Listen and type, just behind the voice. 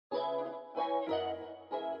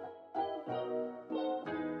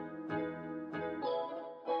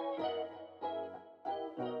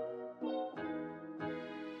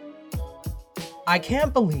I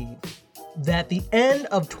can't believe that the end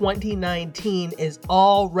of 2019 is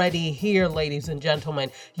already here, ladies and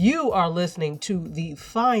gentlemen. You are listening to the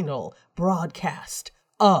final broadcast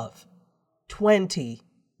of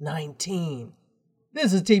 2019.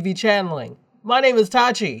 This is TV Channeling. My name is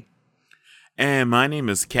Tachi. And my name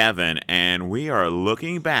is Kevin, and we are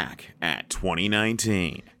looking back at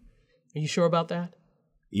 2019. Are you sure about that?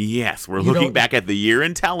 Yes, we're looking back at the year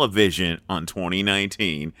in television on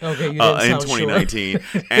 2019. Okay, you didn't sound in 2019,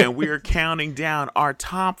 sure. and we are counting down our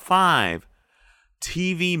top 5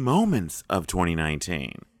 TV moments of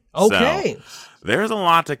 2019. Okay. So, there's a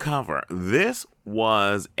lot to cover. This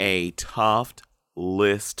was a tough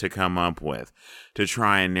list to come up with, to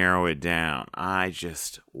try and narrow it down.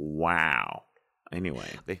 Wow.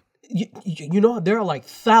 Anyway, You know, there are like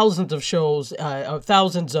thousands of shows,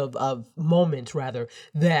 thousands of moments, rather,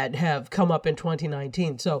 that have come up in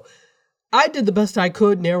 2019. So I did the best I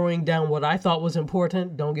could narrowing down what I thought was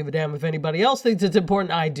important. Don't give a damn if anybody else thinks it's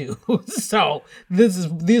important. I do. So this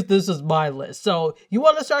is my list. So you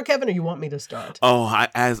want to start, Kevin, or you want me to start?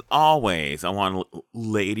 As always, I want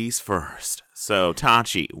ladies first. So,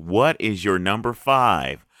 Tachi, what is your number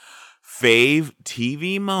 5 fave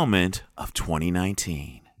TV moment of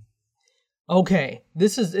 2019? Okay,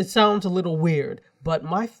 it sounds a little weird, but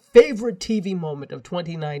my favorite TV moment of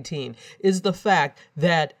 2019 is the fact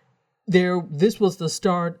that this was the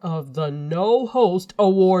start of the no-host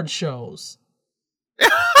award shows.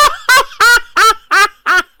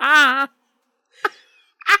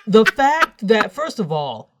 The fact that, first of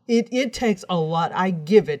all, it takes a lot. I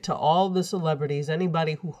give it to all the celebrities,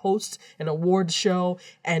 anybody who hosts an awards show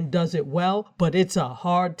and does it well, but it's a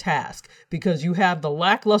hard task because you have the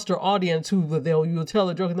lackluster audience who you'll tell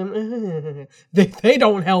a joke and then they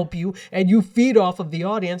don't help you, and you feed off of the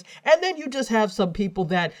audience, and then you just have some people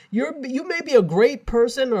that you may be a great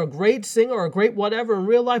person or a great singer or a great whatever in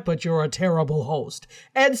real life, but you're a terrible host.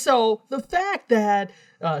 And so the fact that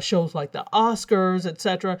shows like the Oscars,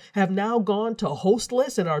 etc., have now gone to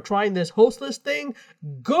hostless and are trying this hostless thing,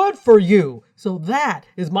 good for you. So that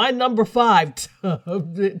is my number 5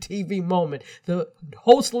 TV moment, the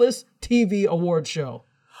hostless TV award show.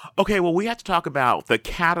 Okay, well, we have to talk about the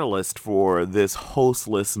catalyst for this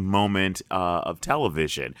hostless moment of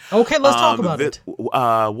television. Okay, let's talk about it.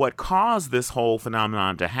 What caused this whole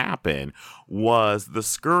phenomenon to happen was the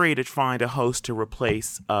scurry to find a host to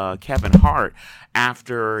replace Kevin Hart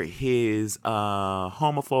after his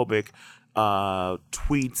homophobic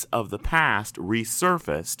tweets of the past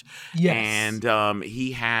resurfaced. Yes. And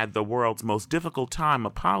he had the world's most difficult time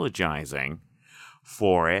apologizing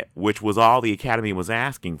for it, which was all the Academy was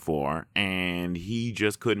asking for, and he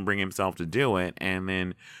just couldn't bring himself to do it. And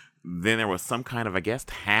then there was some kind of, I guess,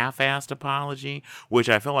 half-assed apology, which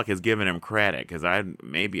I feel like has given him credit, because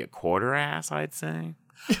maybe a quarter-ass, I'd say.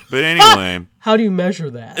 But anyway. How do you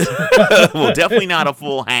measure that? Well, definitely not a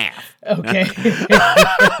full half. Okay.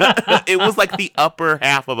 It was like the upper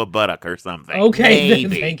half of a buttock or something. Okay,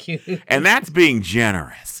 maybe. Thank you. And that's being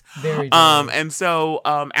generous. Very generous. And so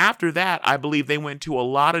after that, I believe they went to a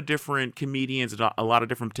lot of different comedians and a lot of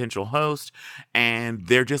different potential hosts, and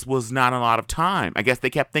there just was not a lot of time. I guess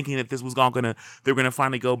they kept thinking that this was they were gonna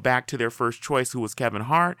finally go back to their first choice, who was Kevin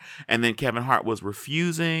Hart, and then Kevin Hart was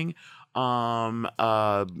refusing. Even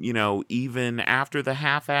after the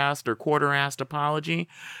half-assed or quarter-assed apology.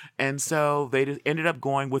 And so they just ended up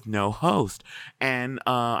going with no host. And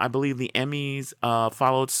I believe the Emmys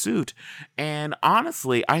followed suit. And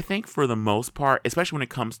honestly, I think for the most part, especially when it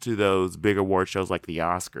comes to those big award shows like the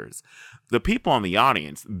Oscars, the people in the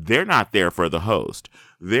audience, they're not there for the host.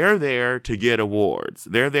 They're there to get awards.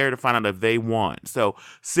 They're there to find out if they won. So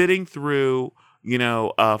sitting through,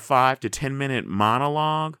 a 5 to 10 minute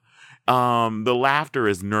monologue, the laughter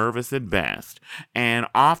is nervous at best, and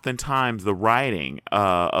oftentimes the writing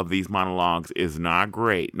of these monologues is not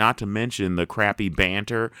great, not to mention the crappy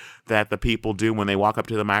banter that the people do when they walk up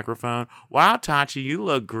to the microphone. Wow, Tachi, you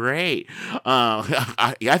look great.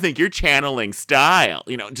 I think you're channeling style,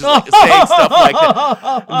 just like saying stuff like that.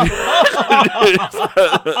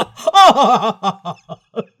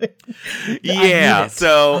 Yeah,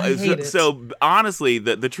 so honestly,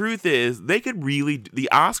 the truth is the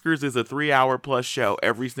Oscars is a 3-hour plus show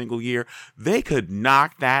every single year. They could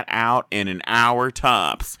knock that out in an hour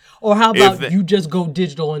tops. Or how about you just go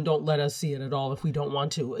digital and don't let us see it at all if we don't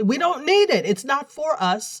want to? We don't need it. It's not for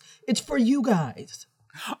us. It's for you guys.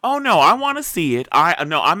 Oh no, I want to see it. I'm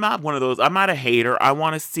not one of those. I'm not a hater. I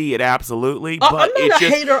want to see it absolutely. But I'm not a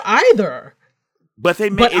hater either. But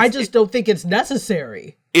I just don't think it's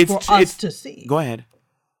necessary for us to see. Go ahead.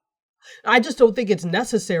 I just don't think it's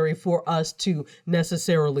necessary for us to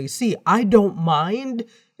necessarily see. I don't mind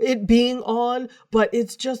it being on, but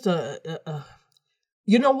it's just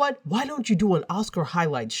you know what? Why don't you do an Oscar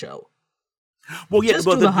highlight show? Well, yeah, Just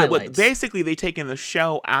well, do the highlights. basically they taken the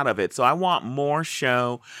show out of it. So I want more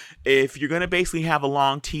show. If you're going to basically have a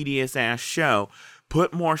long, tedious ass show,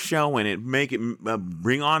 put more show in it. Make it,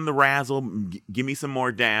 bring on the razzle, give me some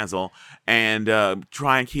more dazzle, and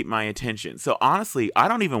try and keep my attention. So honestly, I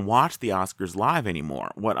don't even watch the Oscars live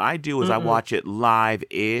anymore. What I do is I watch it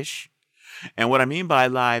live-ish. And what I mean by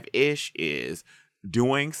live-ish is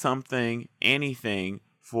doing something, anything,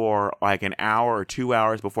 for like an hour or 2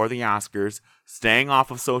 hours before the Oscars, staying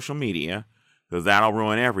off of social media, because that'll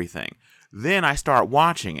ruin everything. Then I start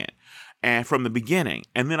watching it, and from the beginning,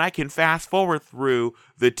 and then I can fast forward through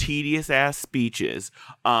the tedious ass speeches,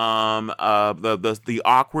 the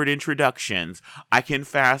awkward introductions. I can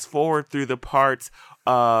fast forward through the parts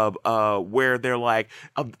where they're like,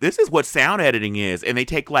 this is what sound editing is, and they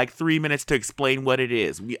take like 3 minutes to explain what it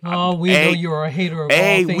is. We know you're a hater of all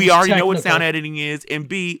things we already know what technical. sound editing is, and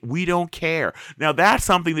B, we don't care. Now that's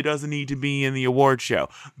something that doesn't need to be in the award show.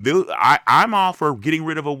 I'm all for getting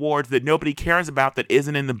rid of awards that nobody cares about that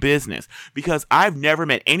isn't in the business, because I've never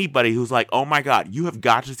met anybody who's like, oh my God, you have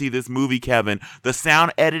got to see this movie, Kevin. The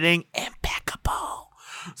sound editing, impeccable.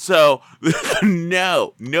 So,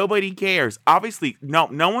 no, nobody cares. Obviously, no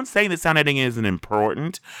one's saying that sound editing isn't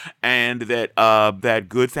important and that that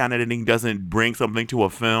good sound editing doesn't bring something to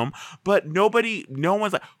a film. But no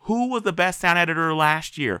one's like, who was the best sound editor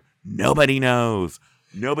last year? Nobody knows.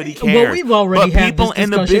 Nobody cares. Well, we've already had people this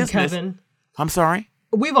in the discussion, business. Kevin. I'm sorry?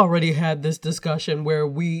 We've already had this discussion where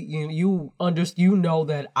you know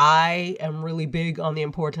that I am really big on the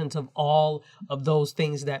importance of all of those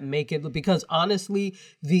things that make it, because honestly,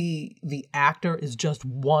 the actor is just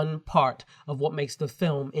one part of what makes the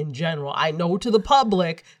film in general. I know to the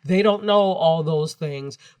public, they don't know all those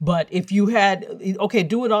things, but if you had, okay,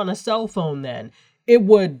 do it on a cell phone then, it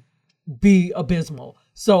would be abysmal.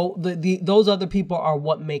 So those other people are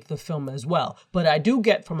what make the film as well. But I do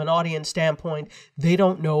get, from an audience standpoint, they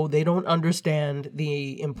don't know, they don't understand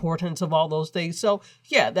the importance of all those things. So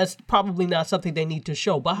yeah, that's probably not something they need to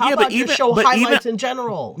show. But how about just show highlights in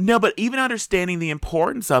general? No, but even understanding the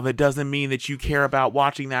importance of it doesn't mean that you care about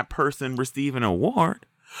watching that person receive an award.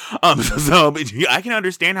 So I can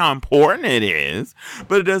understand how important it is,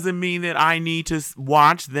 but it doesn't mean that I need to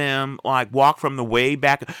watch them like walk from the way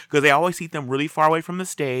back, because they always seat them really far away from the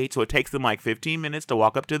stage. So it takes them like 15 minutes to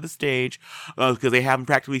walk up to the stage, because they have them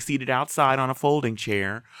practically seated outside on a folding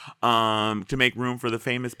chair, to make room for the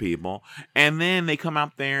famous people. And then they come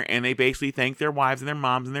out there and they basically thank their wives and their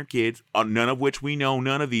moms and their kids, none of which we know,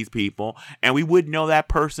 none of these people. And we wouldn't know that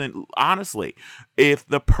person, honestly, if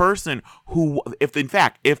the person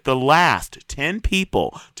if the last 10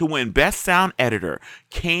 people to win Best Sound Editor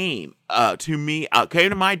came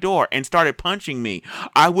to my door and started punching me,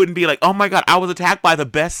 I wouldn't be like, oh my God, I was attacked by the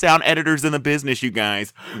best sound editors in the business, you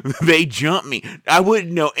guys. They jumped me. I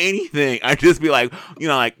wouldn't know anything. I'd just be like,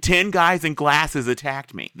 like 10 guys in glasses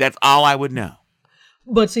attacked me. That's all I would know.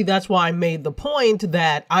 But see, that's why I made the point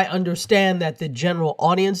that I understand that the general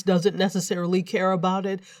audience doesn't necessarily care about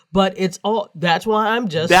it, but that's why I'm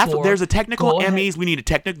just there's a technical Emmys. We need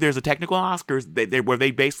there's a technical Oscars where they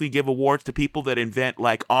basically give awards to people that invent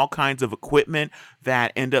like all kinds of equipment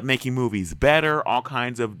that end up making movies better, all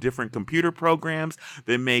kinds of different computer programs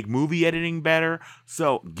that make movie editing better.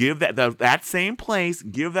 So give that same place,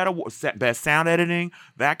 give that award, best sound editing,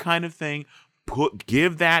 that kind of thing.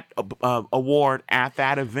 Give that award at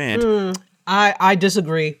that event. I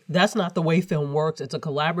disagree. That's not the way film works. It's a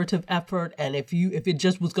collaborative effort, and if it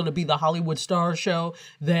just was going to be the Hollywood Star Show,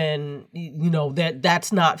 then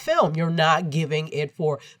that's not film. You're not giving it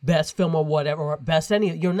for best film or whatever, or best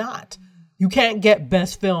any. You're not. You can't get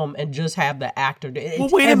best film and just have the actor. Well,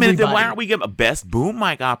 wait a minute. Then why aren't we giving a best boom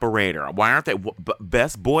mic operator? Why aren't they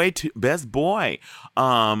best boy?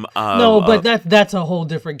 No, but that's a whole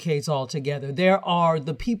different case altogether. There are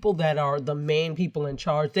the people that are the main people in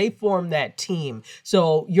charge. They form that team.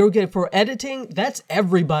 So you're getting, for editing, that's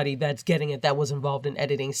everybody that's getting it that was involved in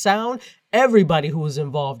editing. Sound, everybody who was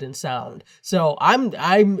involved in sound. So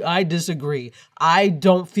I disagree. I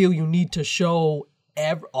don't feel you need to show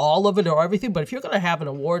all of it or everything, but if you're going to have an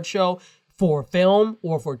award show for film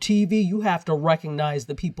or for TV, you have to recognize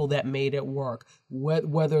the people that made it work,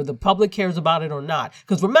 whether the public cares about it or not.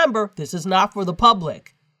 Because remember, this is not for the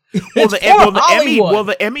public. The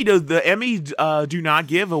Emmys do not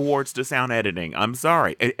give awards to sound editing. I'm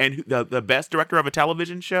sorry. And the best director of a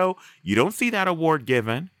television show, you don't see that award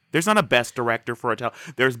given. There's not a best director for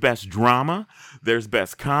there's best drama, there's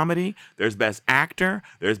best comedy, there's best actor,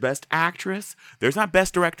 there's best actress. There's not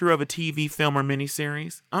best director of a TV film or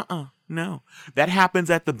miniseries. No. That happens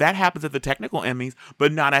at the technical Emmys,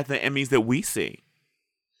 but not at the Emmys that we see.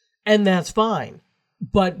 And that's fine.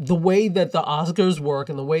 But the way that the Oscars work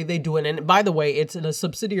and the way they do it, and by the way, it's in a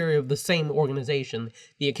subsidiary of the same organization,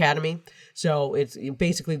 the Academy. So it's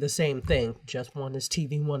basically the same thing. Just one is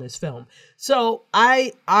TV, one is film. So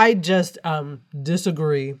I just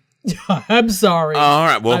disagree. I'm sorry. All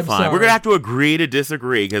right, well, I'm fine. sorry. We're gonna have to agree to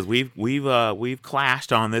disagree because we've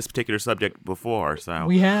clashed on this particular subject before. So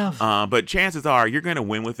we have. But chances are you're gonna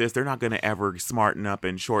win with this. They're not gonna ever smarten up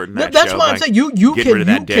and shorten that. That's show why I'm saying you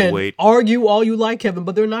can argue all you like, Kevin,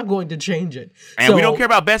 but they're not going to change it. And we don't care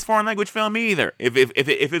about best foreign language film either. If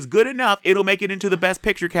it's good enough, it'll make it into the best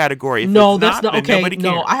picture category. If that's not okay. Nobody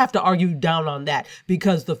cares. No, I have to argue down on that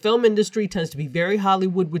because the film industry tends to be very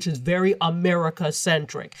Hollywood, which is very America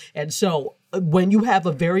centric. And so when you have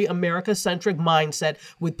a very America-centric mindset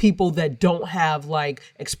with people that don't have like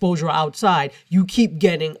exposure outside, you keep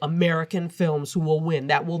getting American films who will win.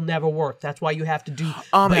 That will never work. That's why you have to do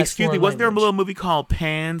excuse me, wasn't there a little movie called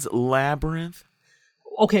Pan's Labyrinth?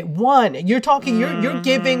 Okay, you're talking, you're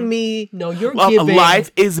giving me, giving.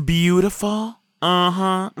 Life is Beautiful.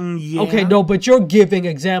 Yeah. Okay, no, but you're giving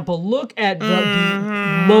example. Look at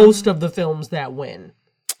the most of the films that win.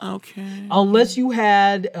 Okay. Unless you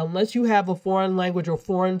have a foreign language or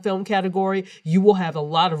foreign film category, you will have a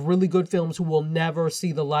lot of really good films who will never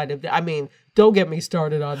see the light of day. I mean, don't get me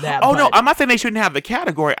started on that. No, I'm not saying they shouldn't have the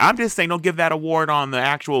category. I'm just saying don't give that award on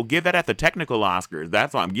give that at the technical Oscars.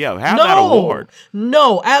 That's why that award.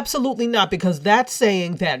 No, absolutely not, because that's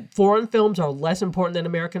saying that foreign films are less important than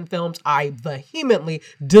American films. I vehemently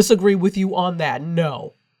disagree with you on that.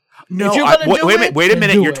 No. No, wait a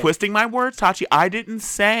minute. You're twisting my words, Tachi. I didn't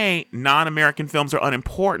say non-American films are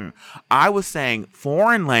unimportant. I was saying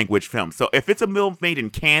foreign language films. So if it's a film made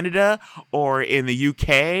in Canada or in the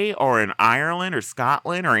UK or in Ireland or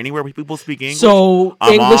Scotland or anywhere where people speak English. So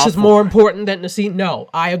English is more important than no.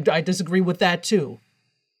 I disagree with that too.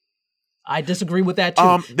 They call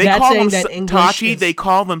them Tachi. They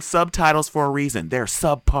call them subtitles for a reason. They're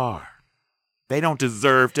subpar. They don't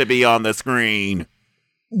deserve to be on the screen.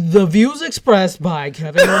 The views expressed by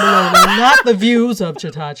Kevin Romano are not the views of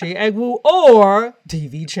Chitachi Egwu or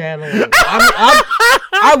TV Channel.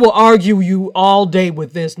 I will argue you all day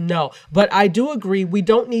with this. No, but I do agree we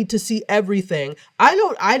don't need to see everything. I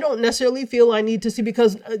don't necessarily feel I need to see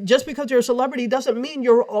because just because you're a celebrity doesn't mean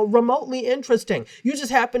you're remotely interesting. You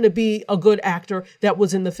just happen to be a good actor that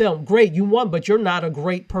was in the film. Great, you won, but you're not a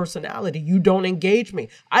great personality. You don't engage me.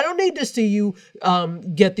 I don't need to see you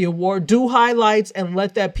get the award. Do highlights and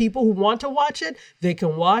let that people who want to watch it, they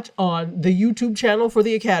can watch on the YouTube channel for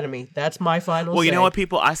the Academy. That's my final say. Well, you know what,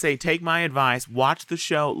 people? I say take my advice. Watch the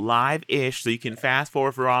show live-ish so you can fast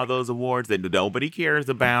forward for all those awards that nobody cares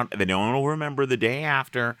about, that no one will remember the day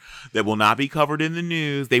after, that will not be covered in the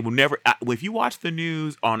news. They will never... if you watch the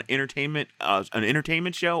news on an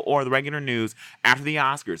entertainment show or the regular news after the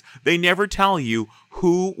Oscars, they never tell you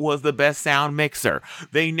who was the best sound mixer.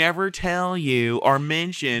 They never tell you or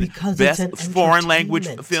mention because best foreign language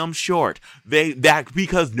film short.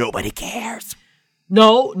 Because nobody cares.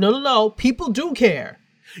 No. People do care.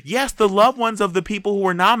 Yes, the loved ones of the people who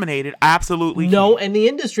were nominated absolutely no, and the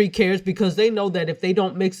industry cares because they know that if they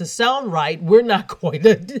don't mix the sound right, we're not going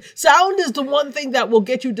to... Sound is the one thing that will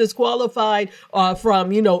get you disqualified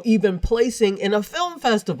from, even placing in a film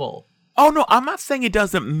festival. Oh no, I'm not saying it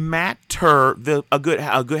doesn't matter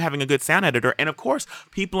having a good sound editor, and of course,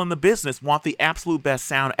 people in the business want the absolute best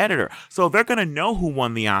sound editor. So if they're going to know who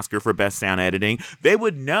won the Oscar for best sound editing, they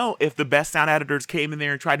would know if the best sound editors came in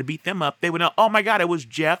there and tried to beat them up. They would know, oh my God, it was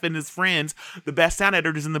Jeff and his friends, the best sound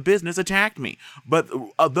editors in the business, attacked me. But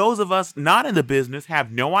those of us not in the business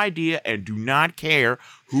have no idea and do not care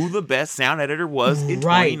who the best sound editor was in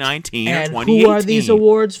 2019 or 2018. And who are these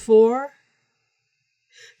awards for?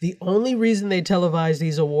 The only reason they televise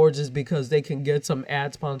these awards is because they can get some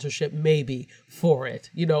ad sponsorship maybe for it,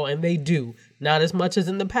 and they do. Not as much as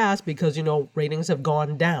in the past because, ratings have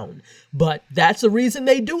gone down. But that's the reason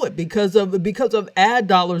they do it, because of ad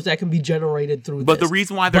dollars that can be generated through But this. the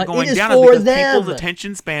reason why they're going down is because people's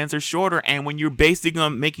attention spans are shorter, and when you're basing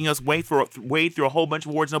on making us wait through a whole bunch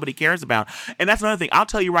of awards nobody cares about. And that's another thing. I'll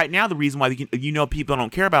tell you right now, the reason why people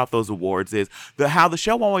don't care about those awards is how the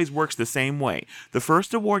show always works the same way. The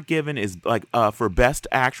first award given is for Best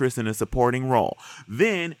Actress in a Supporting Role.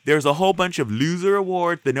 Then there's a whole bunch of loser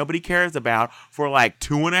awards that nobody cares about, for like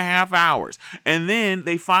 2.5 hours. And then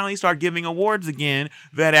they finally start giving awards again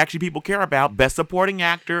that actually people care about. Best supporting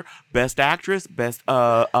actor, best actress, best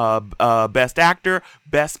actor,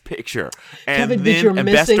 best picture. And Kevin, then but you're and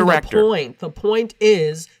missing best director. the point. The point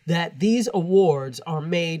is that these awards are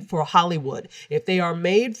made for Hollywood. If they are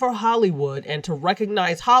made for Hollywood and to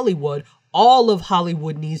recognize Hollywood, all of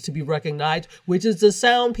Hollywood needs to be recognized, which is the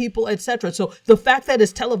sound people, etc. So the fact that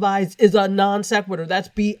it's televised is a non sequitur. That's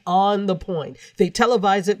beyond the point. They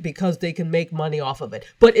televise it because they can make money off of it.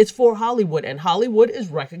 But it's for Hollywood, and Hollywood is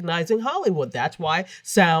recognizing Hollywood. That's why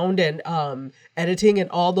sound and editing and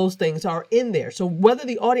all those things are in there. So whether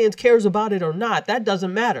the audience cares about it or not, that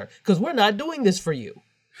doesn't matter, because we're not doing this for you.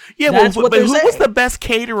 Yeah, That's but what they're who was saying. the best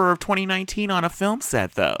caterer of 2019 on a film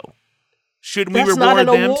set, though? Should we That's reward not an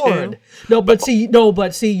them award. too? But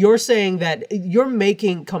see, you're saying that you're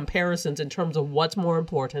making comparisons in terms of what's more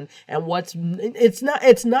important and it's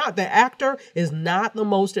not. The actor is not the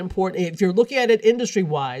most important. If you're looking at it industry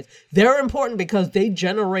wise, they're important because they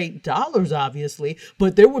generate dollars, obviously,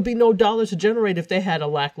 but there would be no dollars to generate if they had a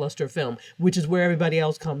lackluster film, which is where everybody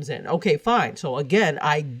else comes in. Okay, fine. So again,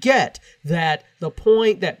 I get that the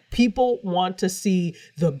point that people want to see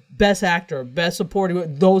the best actor, best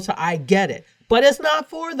supporting, those, I get it, but it's not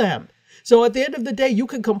for them. So at the end of the day, you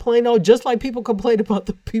can complain, just like people complain about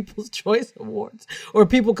the People's Choice Awards, or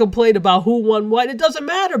people complain about who won what. It doesn't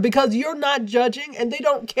matter because you're not judging and they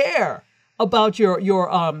don't care about your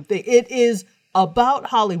thing. It is about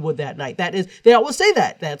Hollywood that night. That is, they always say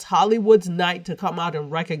that's Hollywood's night to come out and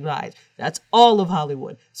recognize. That's all of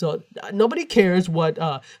Hollywood. So nobody cares what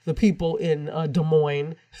the people in Des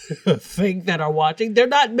Moines think that are watching. They're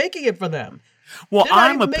not making it for them. Well,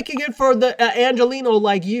 They're not making it for the Angelino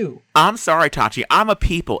like you. I'm sorry, Tachi. I'm a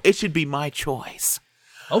people. It should be my choice.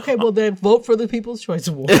 Okay, well then vote for the People's Choice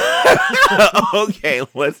Award. Okay,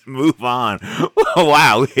 let's move on.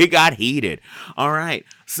 Wow, it got heated. All right.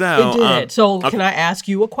 So It did. So can I ask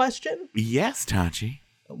you a question? yes, Tachi.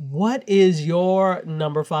 What is your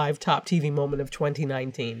number 5 top TV moment of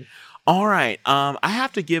 2019? All right. I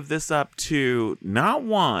have to give this up to not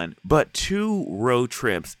one, but 2 road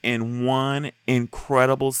trips in one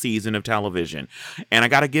incredible season of television. And I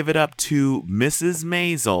got to give it up to Mrs.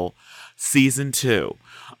 Maisel, season 2.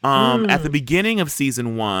 At the beginning of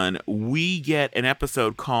season 1, we get an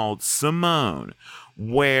episode called Simone,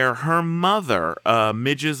 where her mother,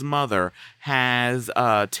 Midge's mother, has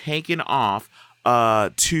taken off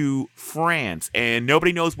to France, and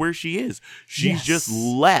nobody knows where she is. She's just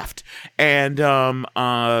left, and the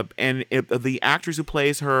actress who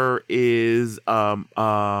plays her is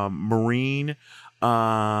Maureen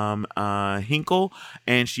Hinkle,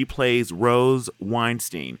 and she plays Rose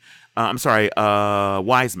Wiseman.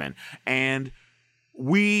 And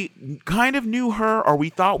we kind of knew her, or we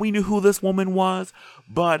thought we knew who this woman was,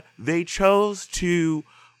 but they chose to,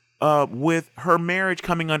 with her marriage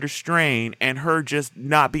coming under strain and her just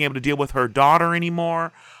not being able to deal with her daughter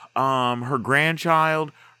anymore, her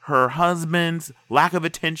grandchild, her husband's lack of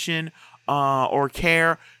attention or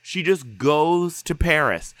care, she just goes to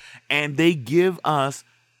Paris. And they give us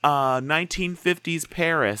 1950s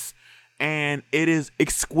Paris, and it is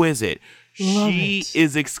exquisite. She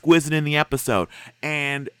is exquisite in the episode.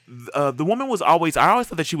 And the woman was I always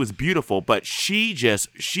thought that she was beautiful, but she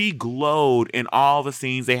glowed in all the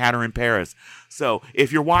scenes they had her in Paris. So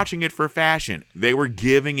if you're watching it for fashion, they were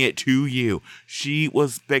giving it to you. She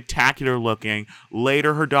was spectacular looking.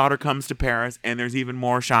 Later, her daughter comes to Paris, and there's even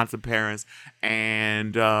more shots of Paris,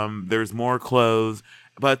 and there's more clothes.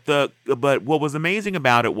 But what was amazing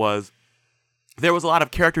about it was there was a lot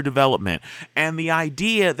of character development, and the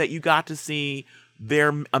idea that you got to see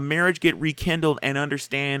a marriage get rekindled and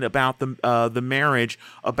understand about the marriage,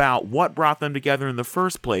 about what brought them together in the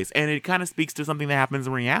first place. And it kind of speaks to something that happens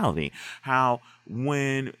in reality, how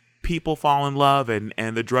when people fall in love and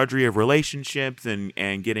the drudgery of relationships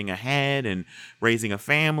and getting ahead and raising a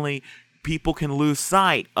family, people can lose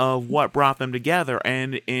sight of what brought them together.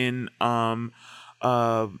 And in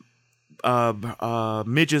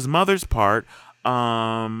Midge's mother's part,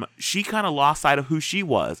 she kind of lost sight of who she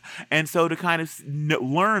was. And so to kind of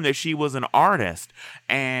learn that she was an artist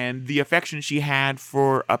and the affection she had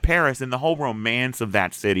for Paris and the whole romance of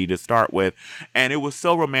that city to start with. And it was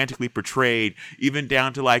so romantically portrayed, even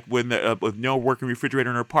down to like when with no working refrigerator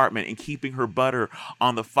in her apartment and keeping her butter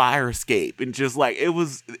on the fire escape. And just like, it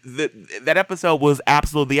was, that episode was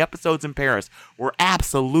absolutely, the episodes in Paris were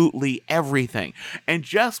absolutely everything. And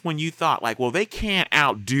just when you thought like, well, they can't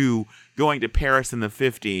outdo going to Paris in the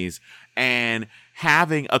 50s and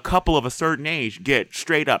having a couple of a certain age get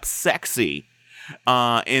straight up sexy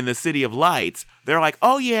in the City of Lights, they're like,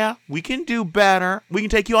 oh yeah, we can do better. We can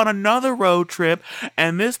take you on another road trip.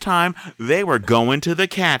 And this time they were going to the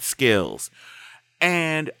Catskills.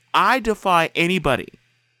 And I defy anybody.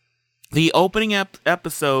 The opening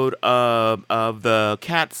episode of the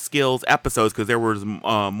Catskills episodes, because there was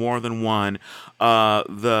more than one.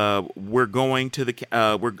 We're going to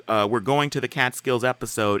the Catskills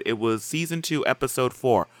episode. It was season 2, episode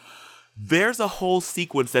 4. There's a whole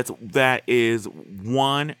sequence that is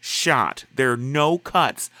one shot. There are no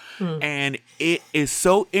cuts, and it is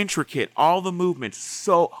so intricate. All the movements,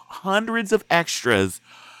 so hundreds of extras,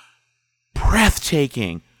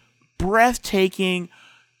 breathtaking.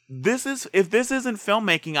 If this isn't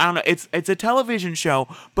filmmaking, I don't know. It's a television show,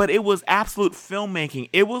 but it was absolute filmmaking.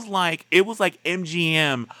 It was like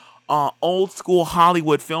MGM, old school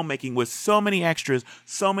Hollywood filmmaking with so many extras,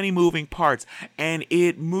 so many moving parts, and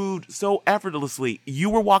it moved so effortlessly. You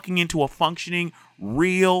were walking into a functioning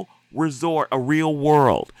real resort, a real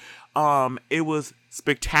world. It was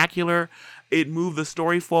spectacular. It moved the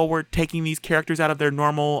story forward, taking these characters out of their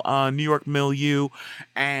normal New York milieu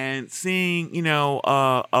and seeing,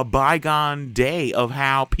 a bygone day of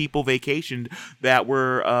how people vacationed that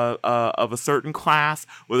were of a certain class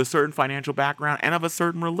with a certain financial background and of a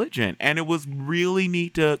certain religion. And it was really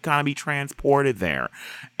neat to kind of be transported there.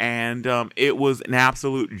 And it was an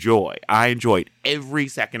absolute joy. I enjoyed every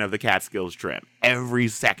second of the Catskills trip, every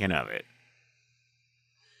second of it.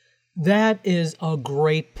 That is a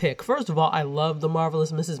great pick. First of all, I love The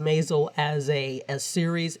Marvelous Mrs. Maisel as a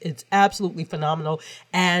series. It's absolutely phenomenal.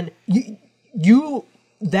 And you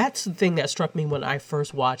that's the thing that struck me when I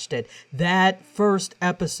first watched it. That first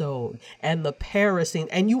episode and the Paris scene,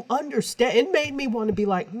 and you understand, it made me want to be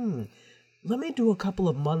like, let me do a couple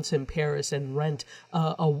of months in Paris and rent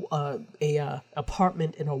a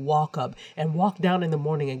apartment in a walk-up and walk down in the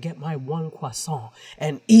morning and get my one croissant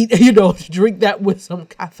and eat, drink that with some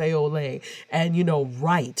cafe au lait and,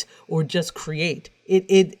 write or just create.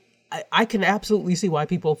 I can absolutely see why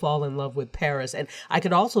people fall in love with Paris. And I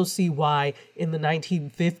could also see why in the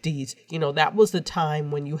 1950s, that was the time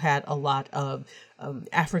when you had a lot of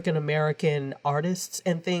African-American artists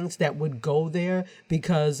and things that would go there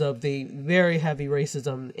because of the very heavy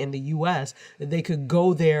racism in the U.S. They could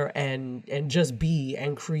go there and just be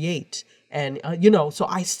and create. And, so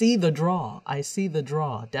I see the draw.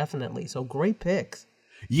 Definitely. So great picks.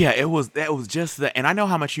 Yeah, that was just the, and I know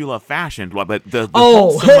how much you love fashion, but the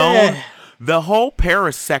whole Simone, the whole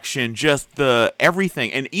Paris section, just the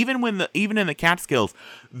everything, and even in the Catskills,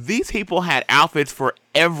 these people had outfits for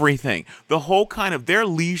everything. The whole kind of their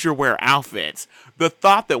leisure wear outfits, the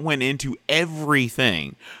thought that went into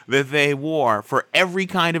everything that they wore for every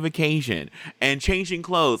kind of occasion, and changing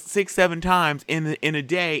clothes 6-7 times in a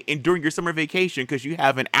day and during your summer vacation, because you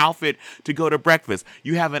have an outfit to go to breakfast,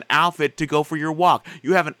 you have an outfit to go for your walk,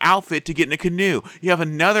 you have an outfit to get in a canoe, you have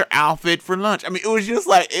another outfit for lunch. I mean, it was just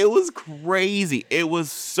like, it was crazy. It was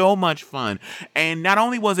so much fun. And not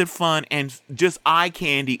only was it fun and just eye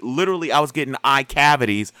candy, literally I was getting eye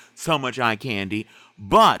cavities, so much eye candy,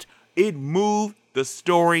 but it moved the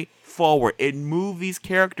story forward. It moved these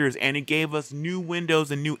characters and it gave us new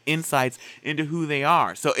windows and new insights into who they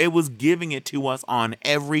are. So it was giving it to us on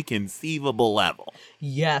every conceivable level.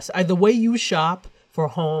 Yes, the way you shop for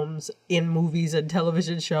homes in movies and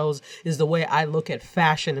television shows is the way I look at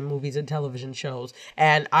fashion in movies and television shows.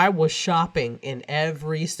 And I was shopping in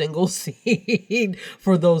every single scene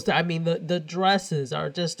for those. I mean, the dresses are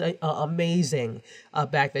just amazing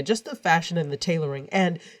back then. Just the fashion and the tailoring.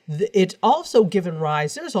 And it's also given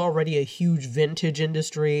rise, there's already a huge vintage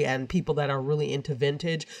industry and people that are really into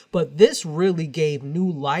vintage. But this really gave new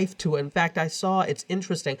life to it. In fact, it's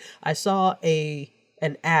interesting. I saw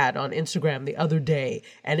an ad on Instagram the other day,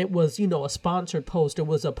 and it was, a sponsored post. It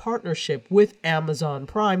was a partnership with Amazon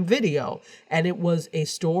Prime Video, and it was a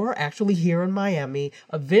store actually here in Miami,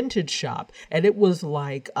 a vintage shop, and it was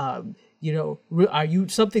like, are you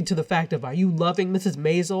something to the fact of, are you loving Mrs.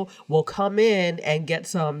 Maisel? Well, come in and get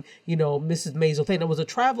some, Mrs. Maisel thing. It was a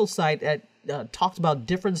travel site that talked about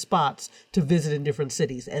different spots to visit in different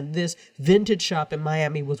cities, and this vintage shop in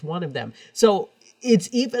Miami was one of them. So it's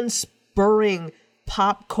even spurring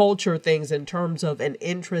pop culture things in terms of an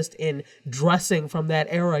interest in dressing from that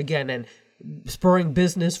era again and spurring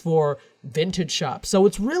business for vintage shops. So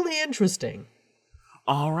it's really interesting.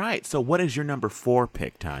 All right. So what is your number 4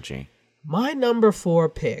 pick, Taji? My number 4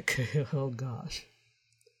 pick, oh gosh,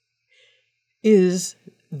 is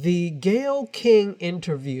the Gayle King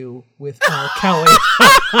interview with R. Kelly.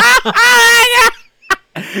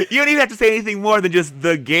 You don't even have to say anything more than just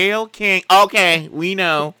the Gayle King. Okay, we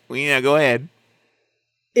know. Go ahead.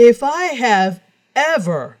 If I have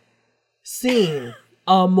ever seen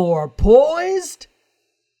a more poised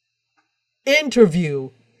interview.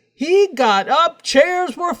 He got up,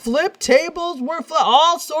 chairs were flipped, tables were flipped,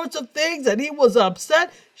 all sorts of things, and he was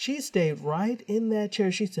upset. She stayed right in that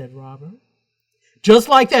chair. She said, Robert, just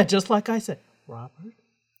like that, just like I said, Robert.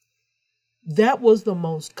 That was the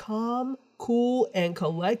most calm, cool, and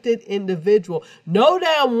collected individual. No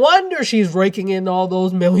damn wonder she's raking in all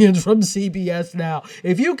those millions from CBS now.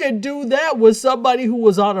 If you could do that with somebody who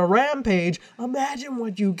was on a rampage, imagine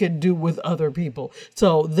what you could do with other people.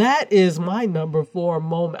 So that is my number 4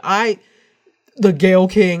 moment. The Gayle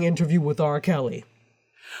King interview with R. Kelly.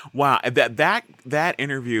 Wow, that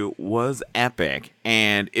interview was epic,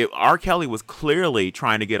 and R. Kelly was clearly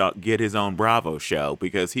trying to get his own Bravo show,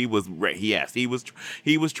 because he was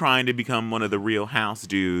trying to become one of the Real House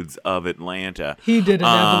dudes of Atlanta. He did an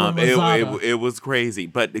Evelyn Lozada. It was crazy,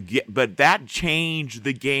 but that changed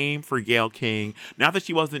the game for Gayle King. Not that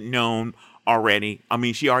she wasn't known already. I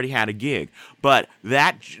mean, she already had a gig, but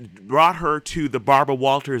that brought her to the Barbara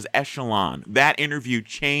Walters echelon. That interview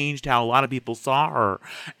changed how a lot of people saw her,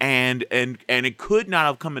 and it could not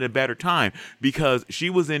have come at a better time, because she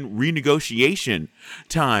was in renegotiation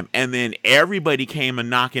time, and then everybody came a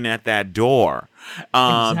knocking at that door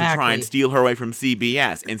to try and steal her away from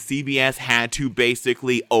CBS, and CBS had to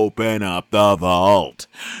basically open up the vault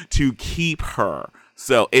to keep her.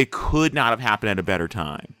 So it could not have happened at a better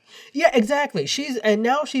time. Yeah, exactly.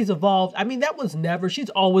 Now she's evolved. I mean, she's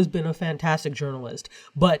always been a fantastic journalist,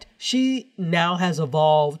 but she now has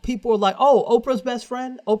evolved. People are like, oh, Oprah's best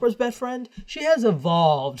friend. She has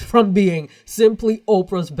evolved from being simply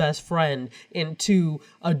Oprah's best friend into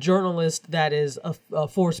a journalist that is a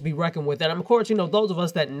force to be reckoned with. And of course, those of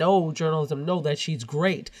us that know journalism know that she's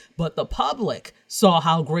great, but the public saw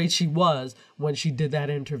how great she was when she did that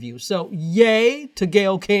interview. So yay to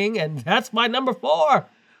Gayle King, and that's my number 4.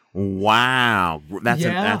 Wow, that's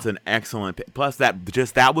an excellent pick. Plus,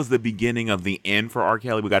 that was the beginning of the end for R.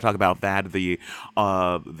 Kelly. We got to talk about that. The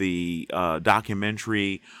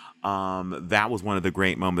documentary. That was one of the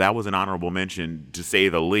great moments. That was an honorable mention, to say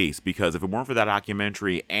the least, because if it weren't for that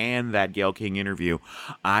documentary and that Gayle King interview,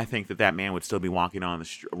 I think that man would still be walking on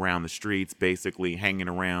around the streets, basically hanging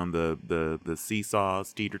around the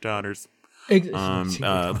seesaws, teeter-totters,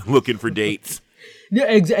 looking for dates. Yeah,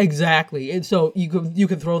 exactly. And so you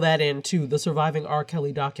could throw that into the Surviving R.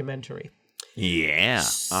 Kelly documentary. Yeah.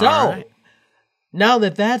 So now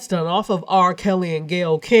that that's done, off of R. Kelly and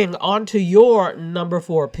Gayle King, on to your number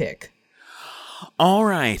 4 pick. All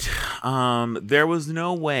right. There was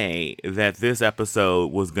no way that this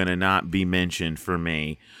episode was going to not be mentioned for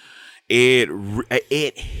me. It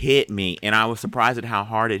hit me, and I was surprised at how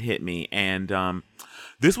hard it hit me. And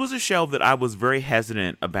this was a show that I was very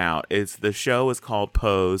hesitant about. The show is called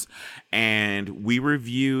Pose, and we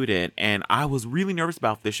reviewed it, and I was really nervous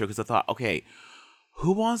about this show because I thought, okay,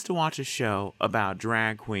 who wants to watch a show about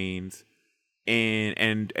drag queens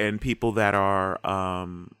and people that are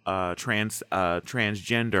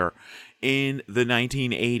transgender in the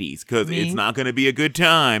 1980s? Because it's not going to be a good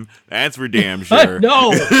time. That's for damn sure.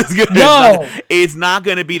 No. It's not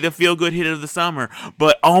going to be the feel-good hit of the summer.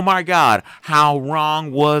 But oh my God, how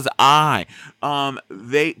wrong was I?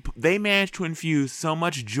 They managed to infuse so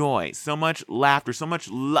much joy, so much laughter, so much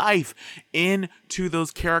life into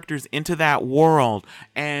those characters, into that world,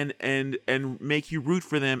 and make you root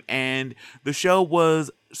for them. And the show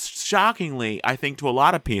was shockingly, I think, to a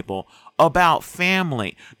lot of people, about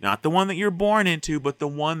family. Not the one that you're born into, but the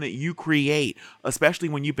one that you create, especially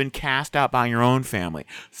when you've been cast out by your own family.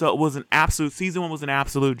 So it was season 1 was an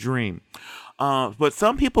absolute dream. But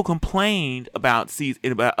some people complained about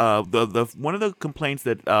one of the complaints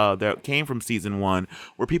that came from season 1,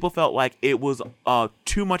 where people felt like it was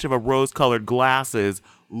too much of a rose-colored glasses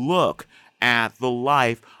look at the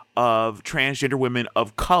life of transgender women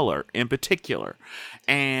of color in particular.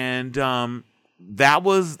 And I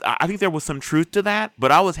think there was some truth to that,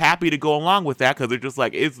 but I was happy to go along with that, because they're just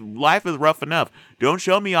like, life is rough enough. Don't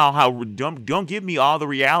show me don't give me all the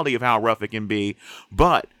reality of how rough it can be.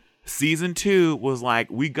 But season 2 was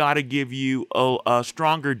like, we got to give you a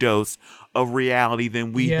stronger dose of reality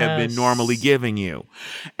than we have been normally giving you.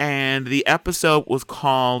 And the episode was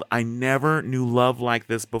called I Never Knew Love Like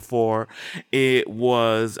This Before. It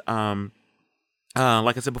was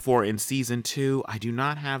like I said before, in season 2, I do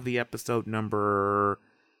not have the episode number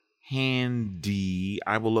handy.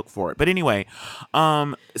 I will look for it. But anyway,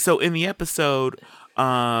 so in the episode,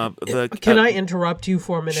 can I interrupt you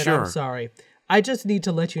for a minute? Sure. I'm sorry. I just need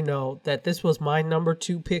to let you know that this was my number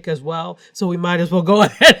 2 pick as well, so we might as well go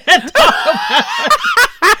ahead and talk about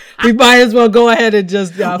it. We might as well go ahead and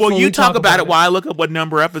just well, you talk about it while I look up what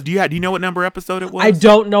number episode. Do you know what number episode it was? I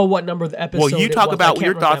don't know what number the episode. Well, you talk about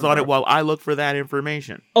your thoughts remember on it while I look for that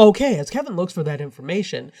information. Okay, as Kevin looks for that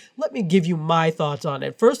information, let me give you my thoughts on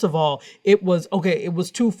it. First of all, it was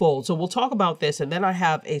twofold. So we'll talk about this, and then I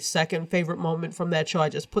have a second favorite moment from that show. I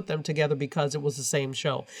just put them together because it was the same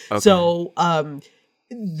show. Okay. So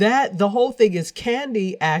that the whole thing is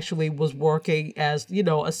Candy actually was working as,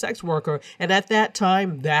 a sex worker. And at that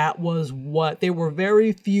time, that was there were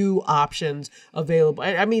very few options available.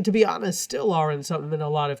 I mean, to be honest, still are in a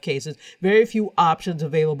lot of cases, very few options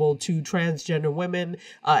available to transgender women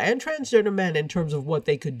and transgender men in terms of what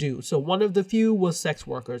they could do. So one of the few was sex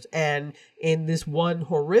workers. And in this one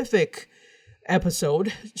horrific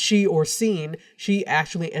episode, she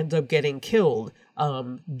actually ends up getting killed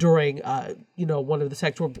during one of the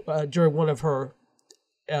sexual during one of her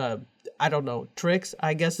I don't know, tricks,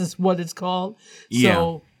 I guess is what it's called. Yeah.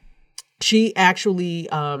 So she actually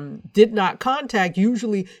did not contact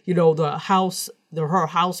usually her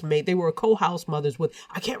housemate. They were co-house mothers with,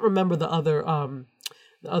 I can't remember the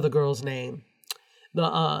other girl's name.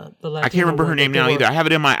 I can't remember her name now either. I have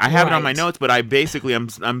it in my it on my notes, but I'm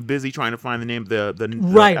busy trying to find the name, the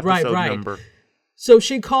episode number. So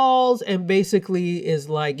she calls and basically is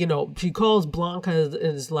like, she calls Blanca and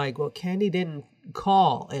is like, well, Candy didn't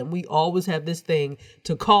call, and we always have this thing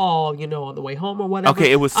to call, on the way home or whatever.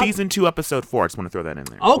 Okay, it was season 2, episode 4. I just want to throw that in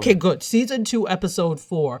there. Okay, good. Season 2, episode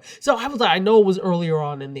 4. So I was like, I know it was earlier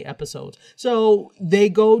on in the episodes. So they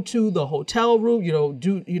go to the hotel room,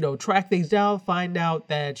 track things down, find out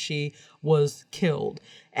that she was killed.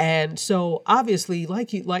 And so obviously,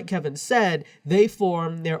 like Kevin said, they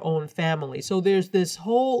form their own family. So there's this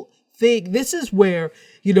whole thing. This is where,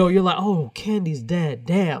 you're like, oh, Candy's dead.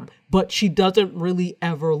 Damn. But she doesn't really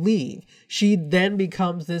ever leave. She then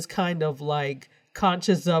becomes this kind of like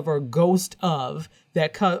conscious of or ghost of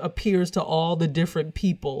that appears to all the different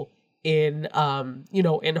people in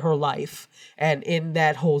in her life and in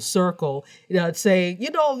that whole circle, saying,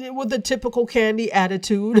 with the typical Candy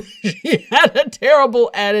attitude. She had a terrible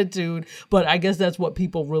attitude, but I guess that's what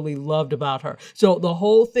people really loved about her. So the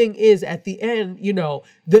whole thing is at the end,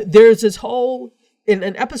 there's this whole, in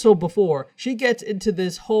an episode before, she gets into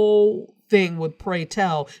this whole thing with Pray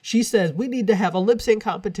Tell. She says, we need to have a lip sync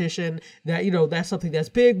competition, that, that's something that's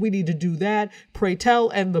big. We need to do that. Pray Tell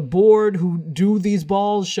and the board who do these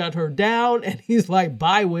balls shut her down. And he's like,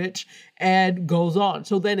 bye, witch, and goes on.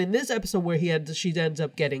 So then in this episode where she ends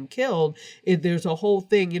up getting killed, there's a whole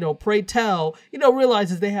thing, Pray Tell,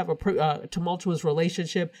 realizes they have a tumultuous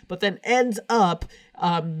relationship, but then ends up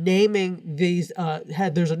naming these,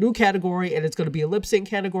 there's a new category and it's going to be a lip sync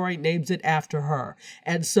category, names it after her.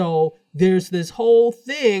 And so there's this whole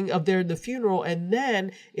thing of they're in the funeral, and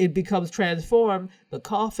then it becomes transformed. The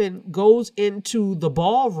coffin goes into the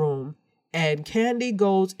ballroom, and Candy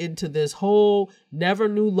goes into this whole never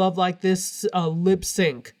knew love like this lip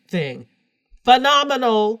sync thing.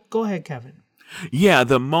 Phenomenal. Go ahead, Kevin. Yeah,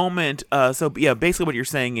 the moment. Basically what you're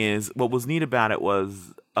saying is what was neat about it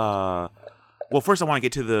was. Well, first I want to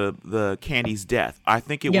get to the Candy's death. I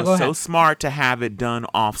think it was so smart to have it done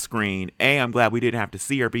off screen. I'm glad we didn't have to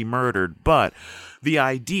see her be murdered. But the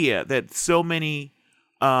idea that so many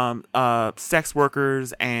sex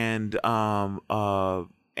workers and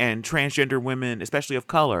transgender women, especially of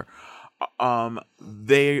color,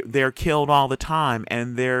 they're killed all the time,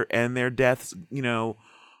 and their deaths,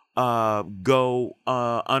 go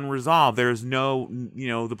unresolved. There's no,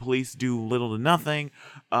 the police do little to nothing.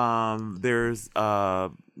 There's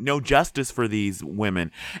no justice for these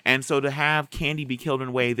women. And so to have Candy be killed in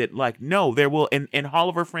a way that, like, no, there will, and all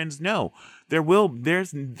of her friends know,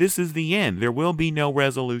 this is the end. There will be no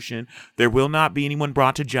resolution. There will not be anyone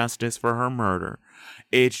brought to justice for her murder.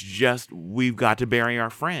 It's just, we've got to bury our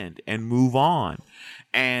friend and move on.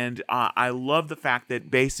 And I love the fact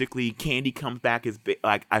that basically Candy comes back as,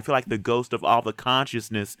 like, I feel like the ghost of all the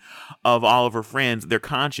consciousness of all of her friends, their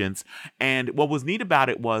conscience. And what was neat about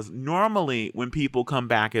it was, normally when people come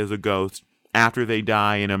back as a ghost after they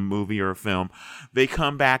die in a movie or a film, they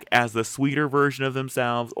come back as the sweeter version of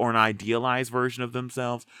themselves or an idealized version of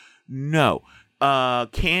themselves. No.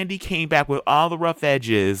 Candy came back with all the rough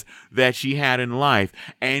edges that she had in life,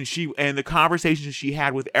 and the conversations she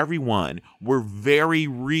had with everyone were very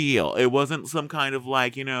real. It wasn't some kind of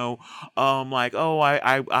like, we were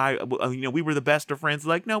the best of friends.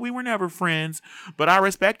 Like, no, we were never friends, but I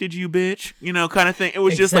respected you, bitch, kind of thing. It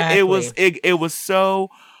was just like, it was so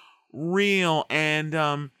real.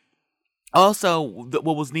 And also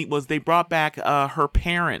what was neat was they brought back her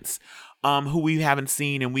parents. who we haven't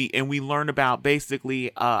seen, and we learn about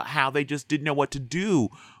basically how they just didn't know what to do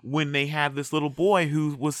when they had this little boy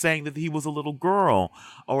who was saying that he was a little girl,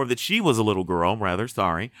 or that she was a little girl, rather.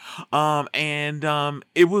 Sorry, and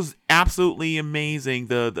it was absolutely amazing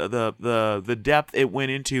the depth it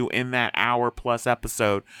went into in that hour plus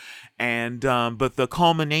episode, and but the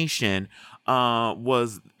culmination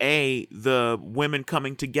was the women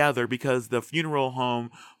coming together because the funeral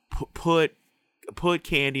home put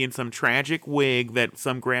Candy in some tragic wig that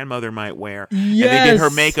some grandmother might wear. Yes. And they did her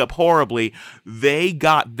makeup horribly. They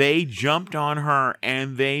jumped on her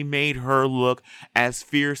and they made her look as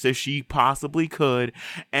fierce as she possibly could.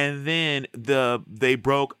 And then they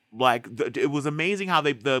broke, it was amazing how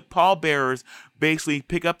the pallbearers basically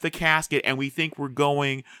pick up the casket, and we think we're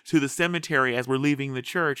going to the cemetery as we're leaving the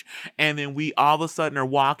church, and then we all of a sudden are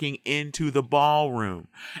walking into the ballroom,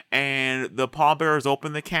 and the pallbearers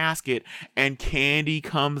open the casket, and Candy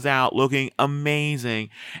comes out looking amazing,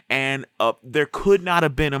 and there could not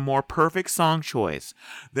have been a more perfect song choice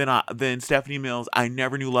than Stephanie Mills' "I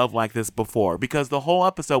Never Knew Love Like This Before," because the whole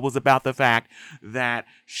episode was about the fact that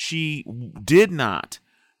she did not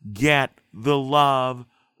get the love,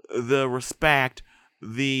 the respect,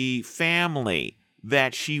 the family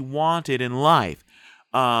that she wanted in life.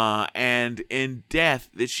 And in death,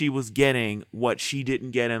 that she was getting what she didn't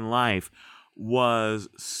get in life was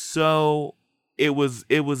so, it was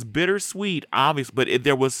bittersweet, obviously, but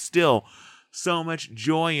there was still so much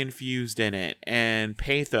joy infused in it, and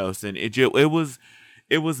pathos, and it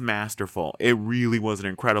was masterful. It really was an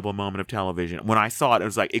incredible moment of television. When I saw it, it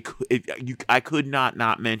was like I could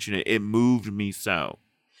not mention it. It moved me so.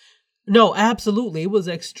 No, absolutely. It was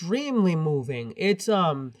extremely moving. It's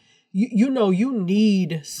you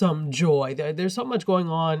need some joy. There's so much going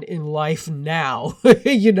on in life now,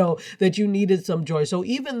 that you needed some joy. So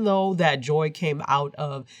even though that joy came out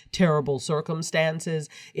of terrible circumstances,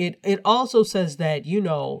 it also says that,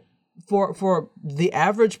 for the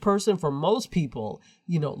average person, for most people,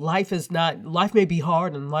 life may be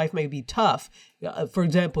hard and life may be tough. For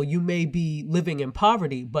example, you may be living in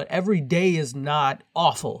poverty, but every day is not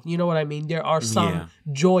awful. You know what I mean? There are some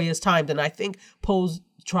joyous times. And I think Pose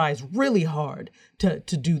tries really hard to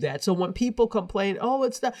do that. So when people complain,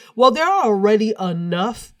 it's not, well, there are already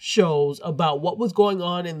enough shows about what was going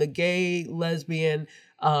on in the gay, lesbian,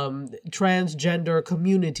 transgender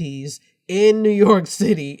communities in New York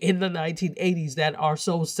City in the 1980s that are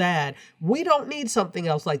so sad. We don't need something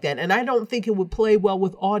else like that. And I don't think it would play well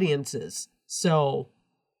with audiences. So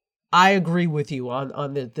I agree with you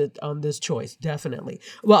on this choice, definitely.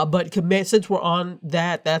 Well, but since we're on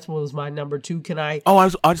that's what was my number 2. Can I? I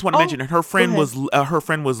just want to mention her friend was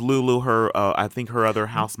Lulu. I think her other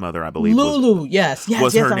house mother, I believe. Lulu, yes,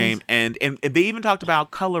 was her name, and they even talked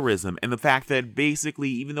about colorism and the fact that basically,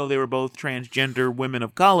 even though they were both transgender women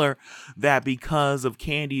of color, that because of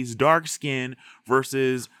Candy's dark skin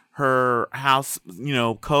versus her house,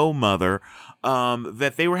 co-mother,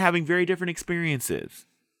 that they were having very different experiences.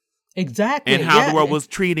 Exactly. And how the world was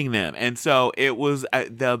treating them. And so it was,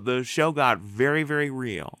 the show got very, very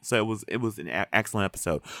real. So it was an excellent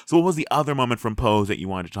episode. So what was the other moment from Pose that you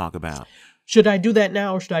wanted to talk about? Should I do that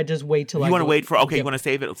now, or should I just wait till you want to wait for? Okay, you want to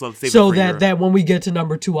save it. So that when we get to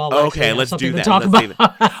number 2, I'll okay. Let's do that. Talk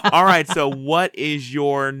about. All right. So what is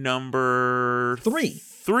your number 3?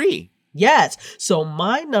 3. Yes. So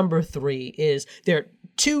my number 3 is, there are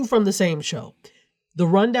 2 from the same show. The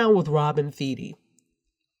Rundown with Robin Thede.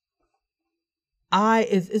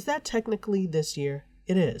 Is that technically this year?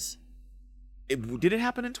 It is. Did it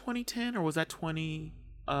happen in 2010, or was that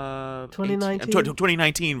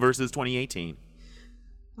 2019 versus 2018?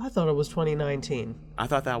 I thought it was 2019. I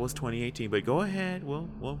thought that was 2018, but go ahead. We'll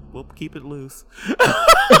keep it loose.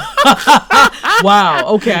 Wow.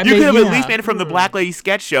 Okay. You could have at least made it from the Black Lady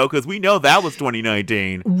sketch show, because we know that was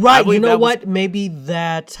 2019. Right. You know what? Maybe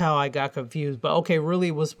that's how I got confused. But okay, really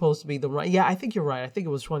it was supposed to be yeah, I think you're right. I think it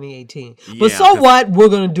was 2018. But so what? We're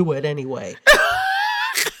going to do it anyway.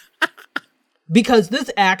 Because this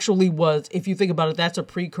actually was, if you think about it, that's a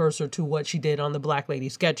precursor to what she did on the Black Lady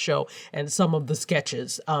sketch show and some of the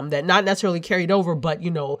sketches that not necessarily carried over, but,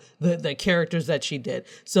 the characters that she did.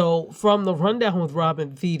 So from the Rundown with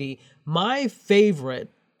Robin Thede, my favorite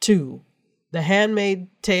 2, the Handmaid's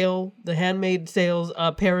Tale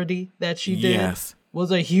parody that she did. Was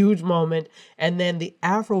a huge moment. And then the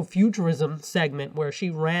Afrofuturism segment where she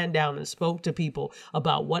ran down and spoke to people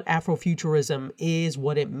about what Afrofuturism is,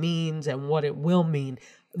 what it means, and what it will mean.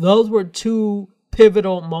 Those were 2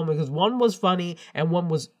 pivotal moments, because one was funny and one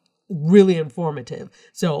was really informative.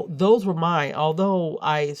 So those were mine, although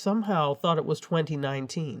I somehow thought it was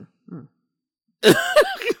 2019.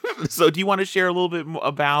 So do you want to share a little bit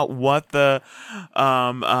about what the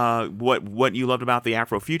what you loved about the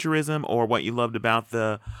Afrofuturism, or what you loved about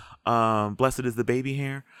the blessed is the baby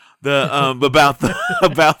hair, the about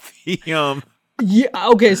the Yeah,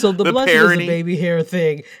 okay, so the the blessed is parody? a baby hair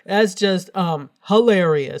thing, that's just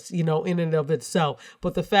hilarious, in and of itself.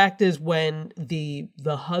 But the fact is, when the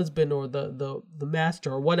husband or the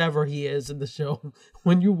master or whatever he is in the show,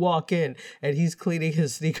 when you walk in and he's cleaning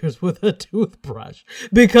his sneakers with a toothbrush,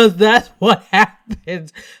 because that's what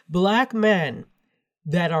happens. Black men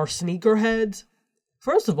that are sneakerheads,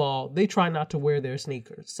 first of all, they try not to wear their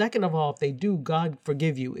sneakers. Second of all, if they do, God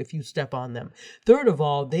forgive you if you step on them. Third of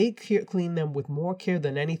all, they clean them with more care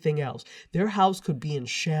than anything else. Their house could be in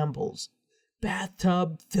shambles.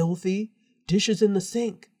 Bathtub filthy, dishes in the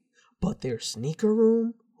sink. But their sneaker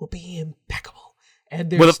room will be impeccable. And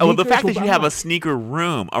their Well, the sneakers fact will that you be have a like, sneaker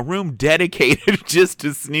room, a room dedicated just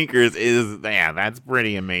to sneakers, that's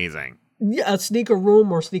pretty amazing. yeah, a sneaker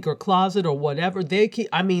room or sneaker closet or whatever. They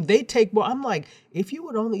take more. I'm like, if you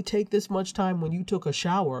would only take this much time when you took a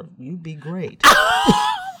shower, you'd be great.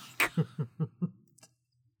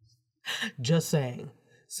 Just saying.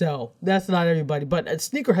 So that's not everybody, but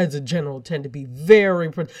sneakerheads in general tend to be very.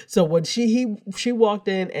 So when she walked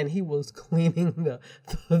in and he was cleaning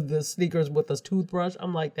the sneakers with a toothbrush,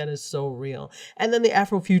 I'm like, that is so real. And then the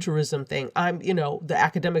Afrofuturism thing, the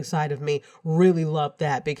academic side of me really loved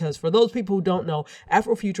that, because for those people who don't know,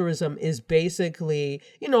 Afrofuturism is basically,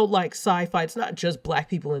 like sci-fi. It's not just black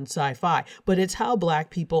people in sci-fi, but it's how black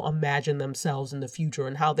people imagine themselves in the future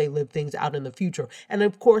and how they live things out in the future. And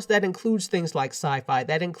of course, that includes things like sci-fi.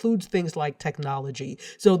 That includes things like technology.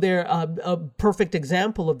 So a perfect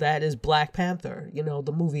example of that is Black Panther,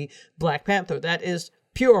 the movie Black Panther. That is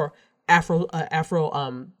pure Afro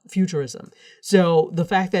futurism. So the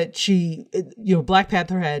fact that Black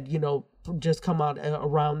Panther had, just come out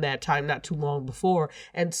around that time, not too long before.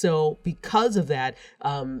 And so because of that,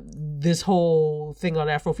 this whole thing on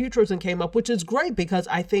Afrofuturism came up, which is great because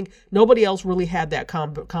I think nobody else really had that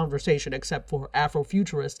conversation except for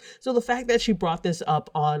Afrofuturists. So the fact that she brought this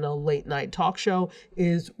up on a late night talk show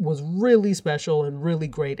was really special and really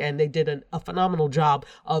great. And they did a phenomenal job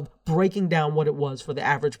of breaking down what it was for the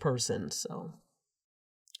average person. So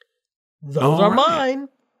those All are right. mine.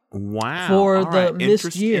 Wow. For All the right.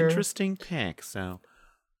 missed year. Interesting pick. So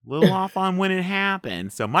a little off on when it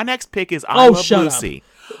happened. So my next pick is I Love Lucy.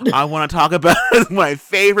 I want to talk about my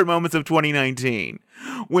favorite moments of 2019.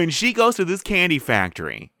 When she goes to this candy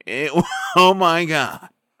factory. Oh my God.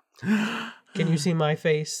 Can you see my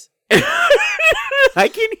face? I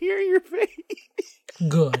can hear your face.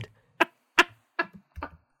 Good.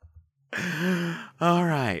 All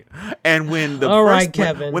right. And when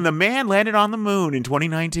Kevin. When the man landed on the moon in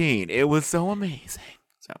 2019, it was so amazing.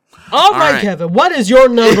 So, all right, Kevin. What is your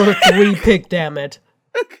number 3 pick? Damn it.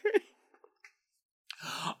 Okay.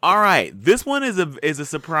 All right. This one is a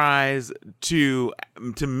surprise to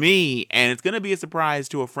me, and it's going to be a surprise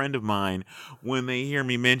to a friend of mine when they hear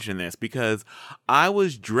me mention this, because I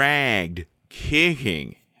was dragged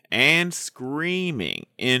kicking and screaming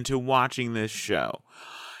into watching this show.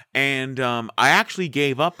 And I actually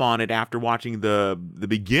gave up on it after watching the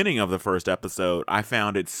beginning of the first episode. I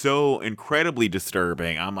found it so incredibly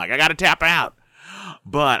disturbing. I'm like, I got to tap out.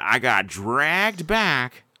 But I got dragged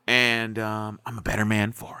back, and I'm a better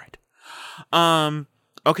man for it.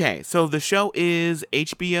 Okay, so the show is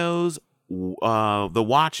HBO's The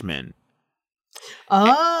Watchmen.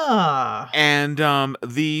 And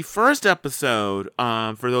the first episode,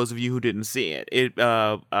 for those of you who didn't see it,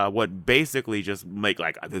 what basically just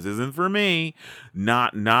this isn't for me.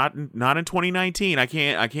 Not in 2019. I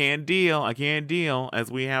can't deal as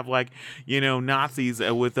we have Nazis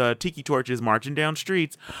with tiki torches marching down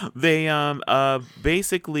streets. They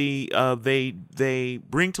basically they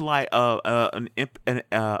bring to light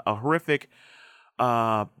a horrific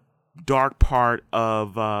dark part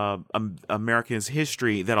of America's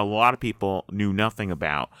history that a lot of people knew nothing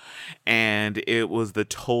about, and it was the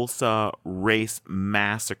Tulsa Race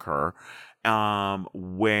Massacre,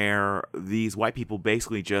 where these white people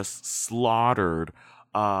basically just slaughtered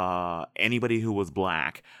anybody who was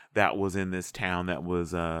black that was in this town that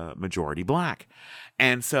was majority black.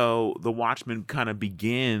 And so The Watchmen kind of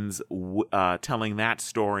begins telling that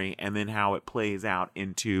story, and then how it plays out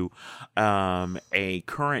into a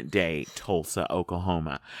current day Tulsa,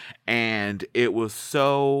 Oklahoma. And it was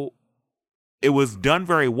done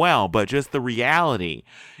very well, but just the reality.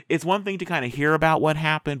 It's one thing to kind of hear about what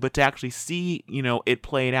happened, but to actually see, it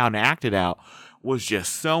played out and acted out was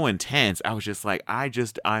just so intense. I was just like,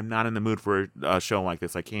 I'm not in the mood for a show like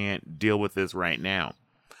this. I can't deal with this right now.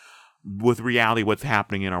 with reality, what's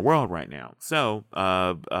happening in our world right now. So,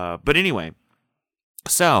 but anyway,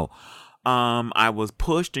 so I was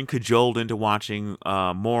pushed and cajoled into watching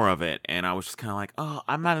more of it, and I was just kind of like, oh,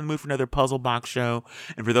 I'm not in the mood for another puzzle box show.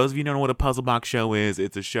 And for those of you who don't know what a puzzle box show is,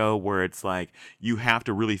 it's a show where it's like you have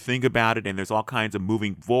to really think about it, and there's all kinds of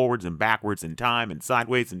moving forwards and backwards in time and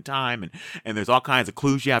sideways in time, and there's all kinds of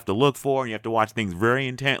clues you have to look for, and you have to watch things very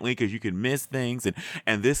intently because you can miss things,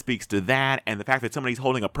 and this speaks to that, and the fact that somebody's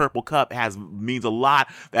holding a purple cup means a lot.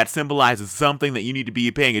 That symbolizes something that you need to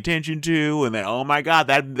be paying attention to, and that, oh my God,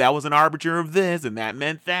 that was an arbiter of this, and that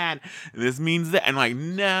meant that, and this means that, and like,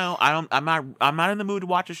 no, I'm not in the mood to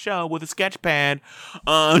watch a show with a sketch pad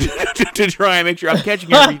to try and make sure I'm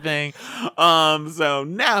catching everything. So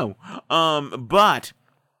no. But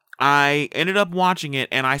I ended up watching it,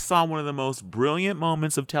 and I saw one of the most brilliant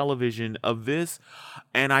moments of television of this,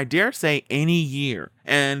 and I dare say any year.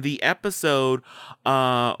 And the episode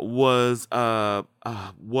was the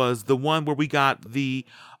one where we got the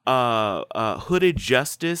Hooded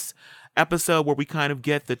Justice episode, where we kind of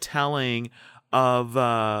get the telling of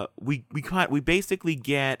we basically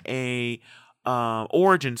get a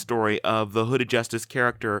origin story of the Hooded Justice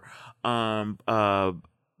character, the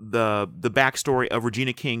backstory of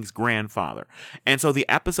Regina King's grandfather. And so the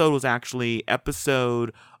episode was actually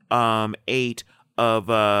episode 8 of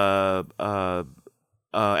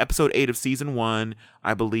episode 8 of season 1,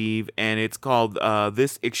 I believe, and it's called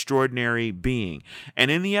This Extraordinary Being.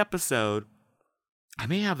 And in the episode, I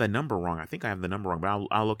may have the number wrong. I think I have the number wrong, but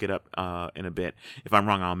I'll look it up in a bit. If I'm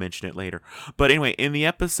wrong, I'll mention it later. But anyway, in the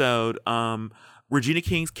episode, Regina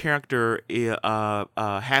King's character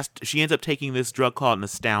she ends up taking this drug called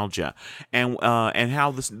nostalgia, and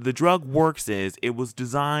how the drug works is it was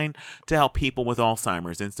designed to help people with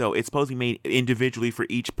Alzheimer's, and so it's supposed to be made individually for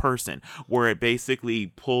each person, where it basically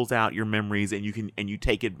pulls out your memories and you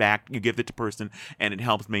take it back, you give it to person, and it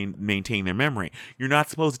helps maintain their memory. You're not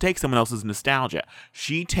supposed to take someone else's nostalgia.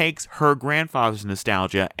 She takes her grandfather's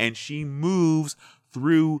nostalgia and she moves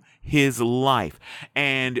through his life,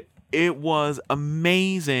 and it was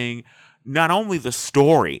amazing, not only the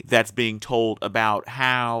story that's being told about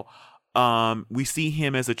how we see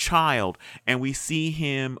him as a child, and we see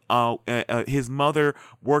him, his mother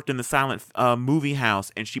worked in the silent movie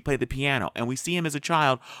house, and she played the piano, and we see him as a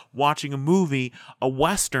child watching a movie, a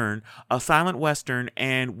silent Western,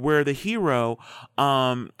 and where the hero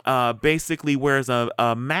basically wears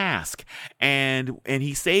a mask, and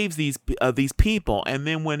he saves these people, and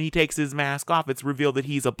then when he takes his mask off, it's revealed that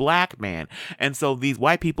he's a black man, and so these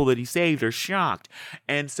white people that he saved are shocked,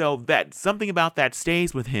 and so that something about that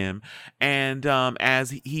stays with him. And as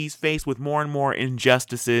he's faced with more and more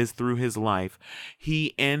injustices through his life,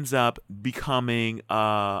 he ends up becoming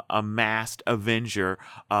a masked avenger,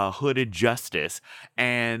 Hooded Justice.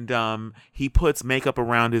 And he puts makeup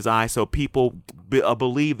around his eyes so people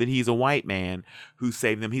believe that he's a white man who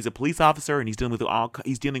saved them. He's a police officer, and he's dealing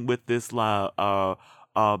with this this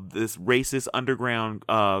racist underground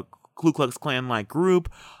Ku Klux Klan-like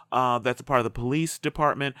group that's a part of the police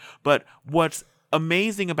department. But what's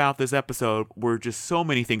amazing about this episode were just so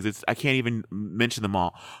many things. I can't even mention them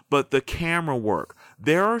all. But the camera work.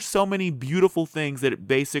 There are so many beautiful things that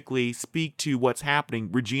basically speak to what's happening.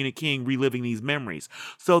 Regina King reliving these memories.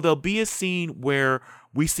 So there'll be a scene where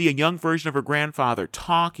we see a young version of her grandfather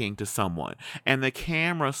talking to someone, and the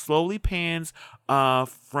camera slowly pans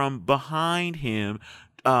from behind him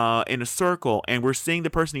in a circle, and we're seeing the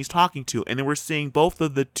person he's talking to, and then we're seeing both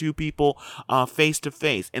of the two people face to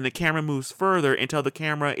face, and the camera moves further until the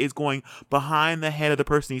camera is going behind the head of the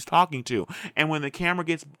person he's talking to, and when the camera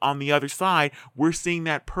gets on the other side, we're seeing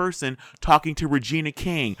that person talking to Regina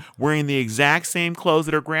King, wearing the exact same clothes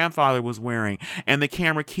that her grandfather was wearing, and the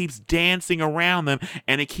camera keeps dancing around them,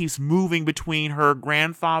 and it keeps moving between her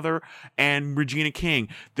grandfather and Regina King.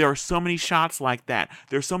 There are so many shots like that.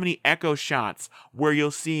 There's so many echo shots where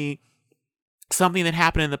you'll see something that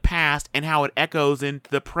happened in the past and how it echoes into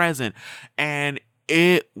the present, and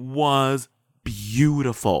it was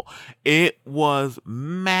beautiful. It was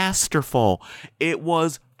masterful. It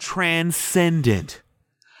was transcendent.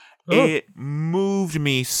 It moved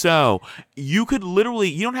me so. You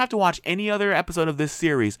don't have to watch any other episode of this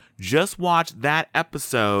series. Just watch that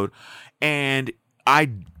episode, and I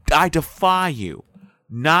defy you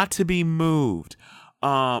not to be moved.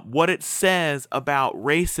 What it says about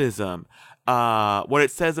racism, what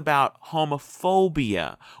it says about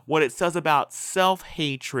homophobia, what it says about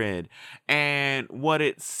self-hatred, and what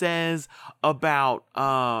it says about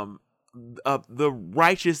the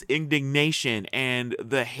righteous indignation and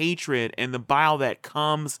the hatred and the bile that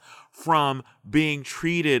comes from being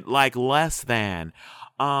treated like less than.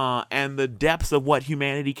 and the depths of what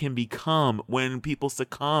humanity can become when people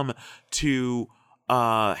succumb to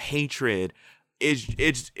hatred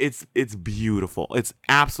it's beautiful. It's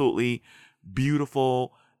absolutely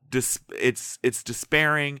beautiful. It's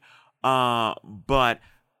despairing, but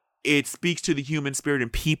it speaks to the human spirit,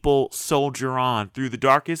 and people soldier on through the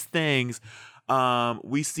darkest things.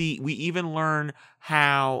 We even learn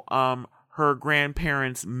how her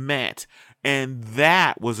grandparents met, and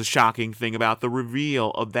that was a shocking thing about the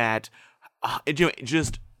reveal of that.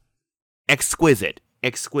 Just exquisite.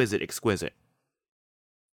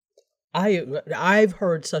 I've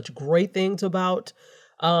heard such great things about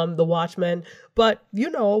The Watchmen, but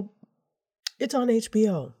it's on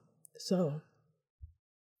HBO, so.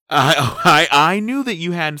 I knew that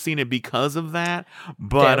you hadn't seen it because of that,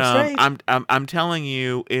 but I'm telling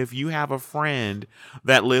you, if you have a friend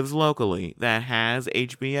that lives locally that has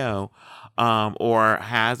HBO, or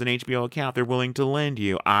has an HBO account they're willing to lend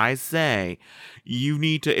you, I say you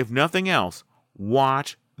need to, if nothing else,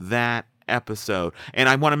 watch that episode. And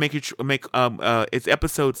I want to it's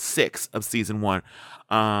episode 6 of season 1.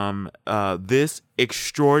 This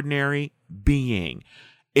extraordinary being.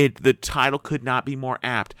 The title could not be more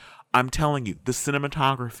apt. I'm telling you, the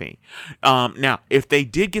cinematography. Now, if they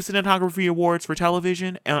did get cinematography awards for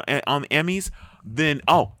television on the Emmys, then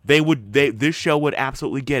this show would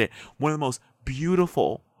absolutely get it. One of the most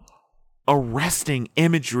beautiful, arresting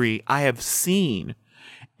imagery I have seen,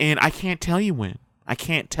 and I can't tell you when.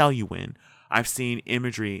 I've seen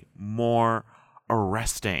imagery more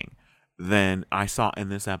arresting than I saw in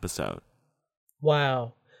this episode.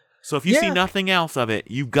 Wow. So if you see nothing else of it,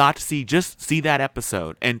 you've got to just see that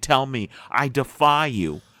episode and tell me. I defy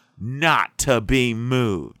you not to be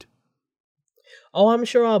moved. Oh, I'm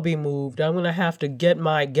sure I'll be moved. I'm going to have to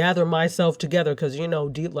gather myself together because,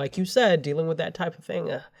 like you said, dealing with that type of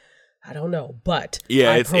thing, I don't know. But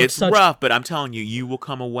yeah, it's rough, but I'm telling you, you will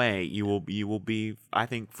come away. You will be, I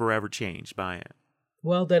think, forever changed by it.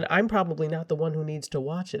 Well, then I'm probably not the one who needs to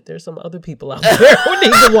watch it. There's some other people out there who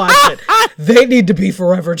need to watch it. They need to be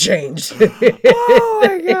forever changed. Oh,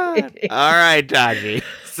 my God. All right, Taji.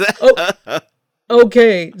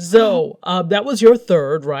 Okay, so that was your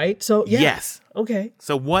third, right? So yeah. Yes. Okay.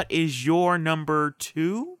 So what is your number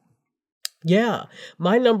 2? Yeah,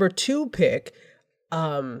 my number 2 pick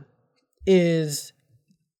is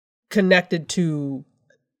connected to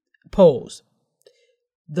Pose,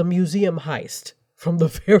 the museum heist from the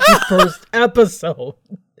very first episode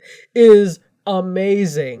is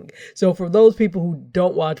amazing. So for those people who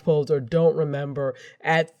don't watch Pose or don't remember,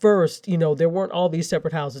 at first, there weren't all these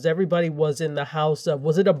separate houses. Everybody was in the house of,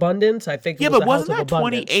 was it Abundance? I think it was the house of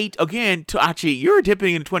Abundance. Yeah, but wasn't that 28? Again, Tachi, you're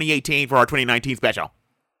dipping in 2018 for our 2019 special.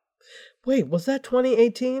 Wait, was that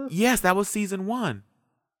 2018? Yes, that was season 1.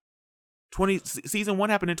 Season 1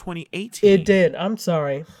 happened in 2018. It did. I'm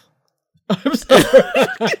sorry.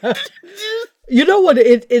 You know what?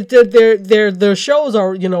 Their shows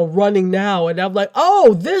are running now, and I'm like,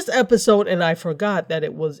 oh, this episode, and I forgot that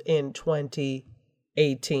it was in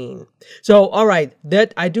 2018. So, all right,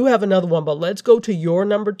 that I do have another one, but let's go to your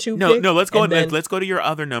number 2. No, let's go. Let's go to your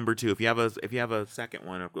other number 2. If you have a second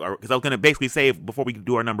one, because I was going to basically say before we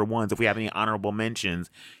do our number 1s, if we have any honorable mentions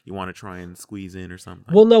you want to try and squeeze in or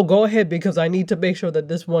something. Well, no, go ahead because I need to make sure that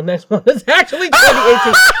this next one is actually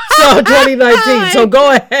 2018, so 2019. So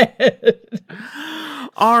go ahead.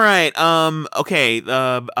 All right. Okay.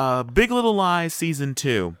 Big Little Lies season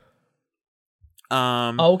 2.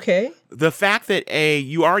 Okay. The fact that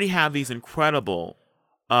you already have these incredible,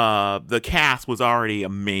 the cast was already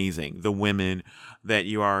amazing. The women that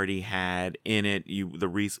you already had in it, the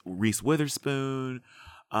Reese Witherspoon,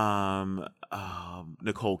 Nicole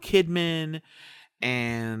Kidman,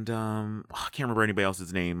 and I can't remember anybody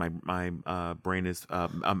else's name. My brain is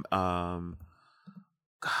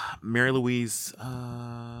Mary Louise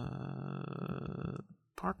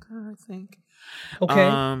Parker, I think.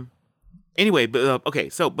 Okay. Anyway, but okay.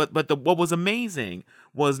 So, but what was amazing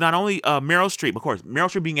was not only Meryl Streep, of course, Meryl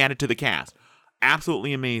Streep being added to the cast,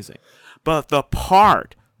 absolutely amazing. But the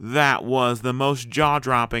part that was the most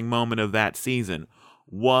jaw-dropping moment of that season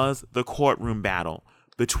was the courtroom battle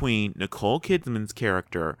between Nicole Kidman's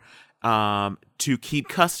character to keep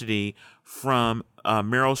custody from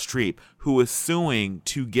Meryl Streep, who is suing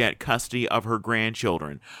to get custody of her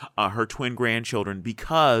grandchildren, her twin grandchildren,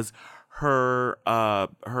 because her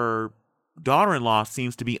daughter-in-law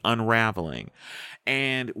seems to be unraveling.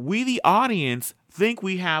 And we, the audience, think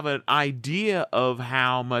we have an idea of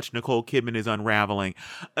how much Nicole Kidman is unraveling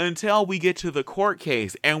until we get to the court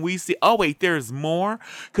case and we see, oh wait, there's more.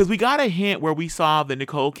 Because we got a hint where we saw that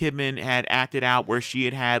Nicole Kidman had acted out where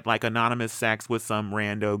she had like anonymous sex with some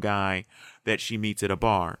rando guy that she meets at a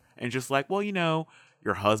bar. And just like, well,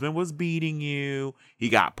 your husband was beating you. He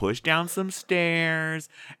got pushed down some stairs,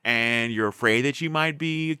 and you're afraid that you might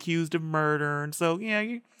be accused of murder. And so, yeah,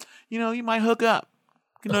 you might hook up.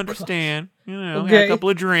 You can understand. Had a couple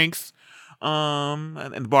of drinks. And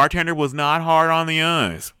the bartender was not hard on the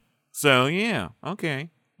eyes. So yeah, okay,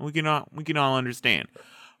 we can all understand.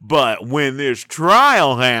 But when this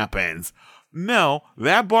trial happens, no,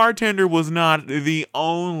 that bartender was not the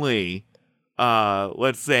only.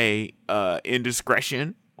 Let's say,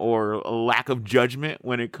 indiscretion or a lack of judgment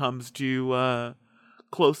when it comes to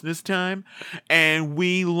closeness time. And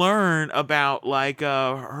we learn about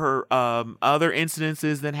her other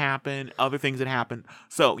incidences that happen, other things that happen.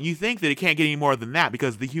 So you think that it can't get any more than that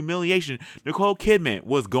because the humiliation, Nicole Kidman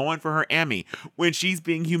was going for her Emmy when she's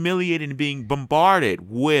being humiliated and being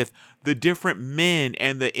bombarded with the different men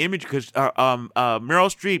and the image. Because Meryl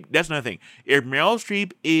Streep, that's another thing. If Meryl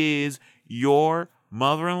Streep is your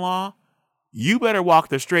mother-in-law, you better walk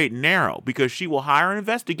the straight and narrow because she will hire an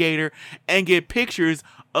investigator and get pictures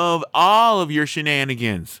of all of your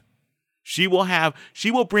shenanigans. She will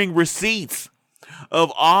bring receipts of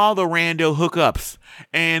all the rando hookups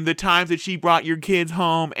and the times that she brought your kids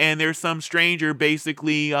home and there's some stranger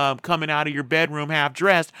basically coming out of your bedroom half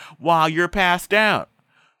dressed while you're passed out.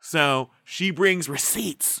 So she brings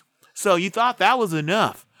receipts. So you thought that was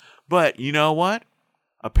enough. But you know what?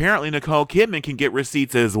 Apparently, Nicole Kidman can get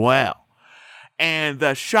receipts as well. And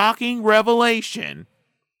the shocking revelation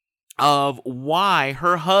of why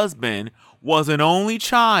her husband was an only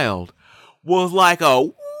child was like a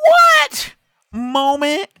what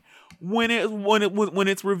moment when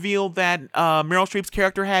it's revealed that Meryl Streep's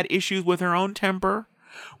character had issues with her own temper,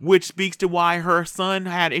 which speaks to why her son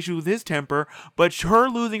had issues with his temper, but her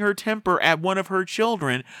losing her temper at one of her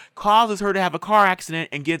children causes her to have a car accident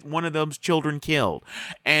and get one of those children killed.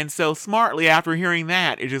 And so smartly, after hearing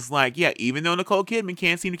that, it's just like, yeah, even though Nicole Kidman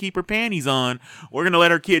can't seem to keep her panties on, we're going to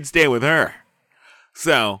let her kids stay with her.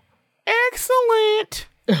 So, excellent.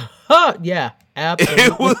 Yeah, absolutely.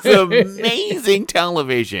 It was amazing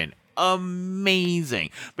television.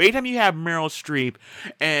 Amazing. But anytime you have Meryl Streep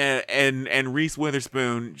and Reese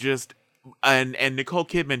Witherspoon and Nicole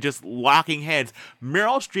Kidman just locking heads,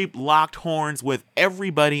 Meryl Streep locked horns with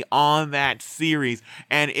everybody on that series,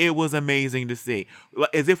 and it was amazing to see.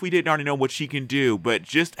 As if we didn't already know what she can do, but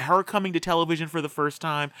just her coming to television for the first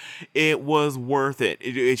time, it was worth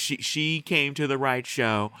it. She came to the right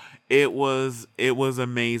show. It was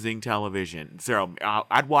amazing television. So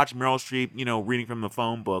I'd watch Meryl Streep, reading from the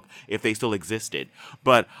phone book if they still existed.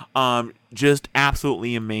 But just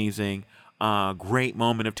absolutely amazing. Great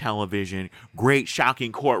moment of television. Great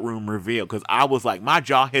shocking courtroom reveal. Because I was like, my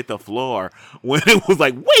jaw hit the floor when it was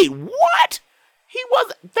like, wait, what? He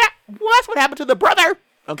wasn't that. That's what happened to the brother.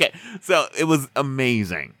 Okay, so it was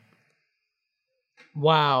amazing.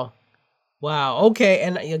 Wow. Okay,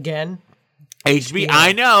 and again. HB,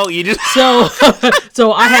 I know you just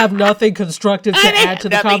so I have nothing constructive to add to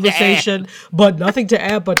the conversation, but nothing to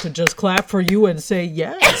add but to just clap for you and say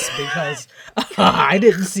yes because I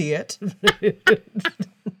didn't see it.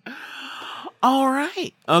 All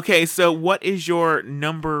right. Okay, so what is your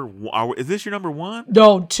number? Is this your number one?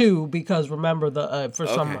 No, 2 because remember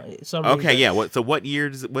some okay, reason. yeah. What year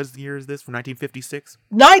is this? From 1956?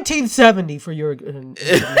 1970 for your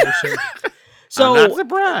information. So I'm not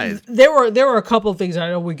surprised. There were a couple of things. I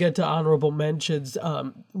know we get to honorable mentions.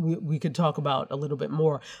 We could talk about a little bit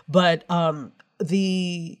more, but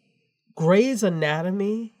the Grey's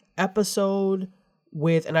Anatomy episode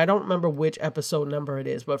and I don't remember which episode number it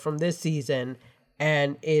is, but from this season,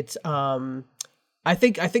 and it's I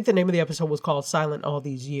think the name of the episode was called Silent All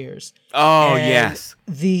These Years. Oh, and yes.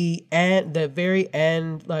 The very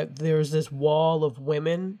end, like there's this wall of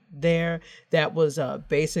women there that was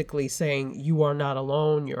basically saying you are not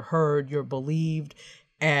alone, you're heard, you're believed.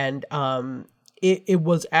 And it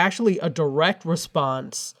was actually a direct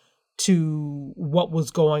response to what was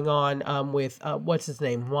going on with what's his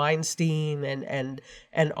name, Weinstein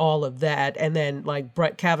and all of that, and then like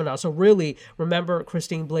Brett Kavanaugh. So really, remember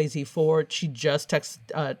Christine Blasey Ford? She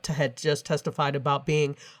had just testified about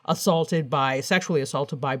being sexually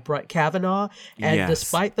assaulted by Brett Kavanaugh, and yes.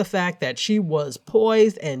 Despite the fact that she was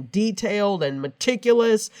poised and detailed and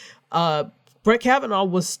meticulous, Brett Kavanaugh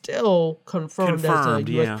was still confirmed as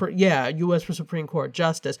a U.S. Supreme Court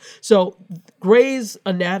justice. So Grey's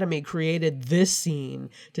Anatomy created this scene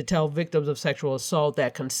to tell victims of sexual assault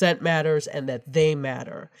that consent matters and that they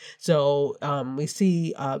matter. So we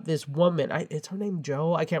see this woman, it's her name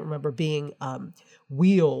Jo, I can't remember, being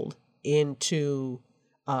wheeled into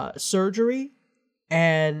surgery,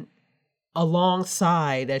 and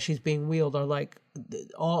alongside as she's being wheeled are like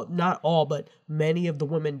not all, but many of the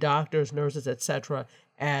women doctors, nurses, etc.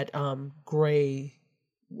 at Grey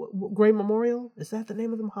Memorial. Is that the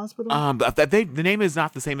name of the hospital? The name is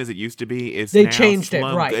not the same as it used to be. They changed it,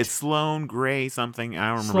 right? It's Sloan Gray something. I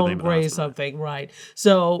don't remember Sloan the name Gray of the hospital. something, right?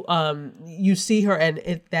 So you see her,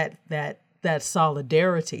 and that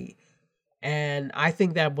solidarity, and I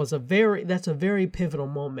think that's a very pivotal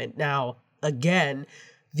moment. Now, again,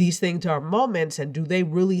 these things are moments, and do they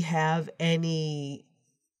really have any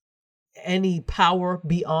power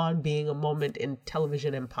beyond being a moment in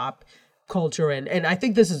television and pop culture? And I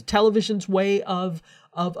think this is television's way of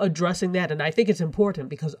addressing that. And I think it's important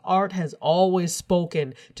because art has always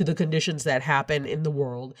spoken to the conditions that happen in the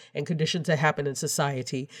world and conditions that happen in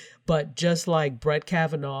society. But just like Brett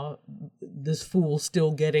Kavanaugh, this fool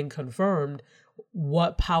still getting confirmed,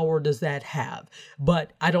 what power does that have?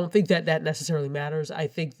 But I don't think that necessarily matters. I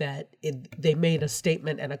think that they made a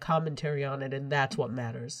statement and a commentary on it, and that's what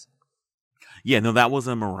matters. Yeah, no, that was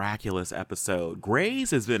a miraculous episode.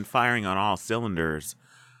 Grey's has been firing on all cylinders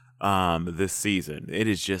this season. It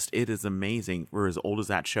is amazing for as old as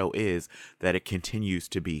that show is that it continues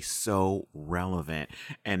to be so relevant.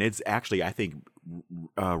 And it's actually, I think,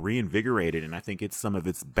 reinvigorated, and I think it's some of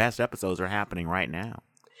its best episodes are happening right now.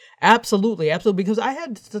 Absolutely. Because I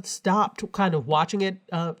had stopped kind of watching it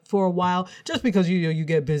for a while, just because you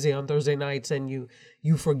get busy on Thursday nights and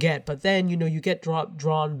you forget. But then you get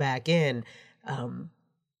drawn back in.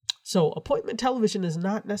 So appointment television is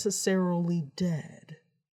not necessarily dead.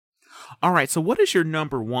 All right. So what is your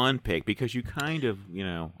number one pick? Because you kind of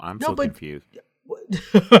confused.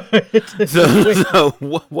 So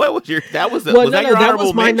what was your that was your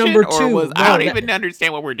honorable my mention, number two. I don't even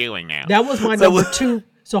understand what we're doing now. That was my number two.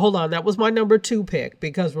 So hold on, that was my number two pick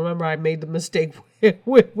because remember I made the mistake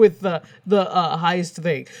with the heist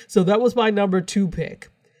thing. So that was my number two pick.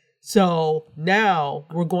 So now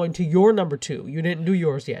we're going to your number two. You didn't do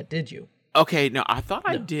yours yet, did you? Okay, no, I thought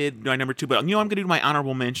I did my number two, but I'm going to do my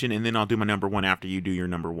honorable mention, and then I'll do my number one after you do your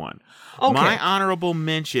number one. Okay. My honorable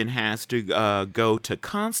mention has to go to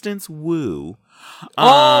Constance Wu.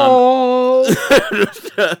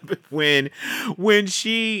 When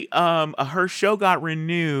she her show got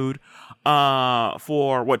renewed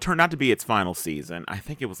for what turned out to be its final season. I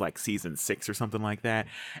think it was like season 6 or something like that,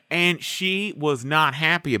 and she was not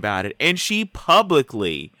happy about it, and she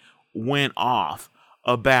publicly went off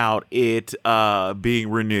about it being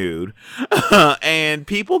renewed. And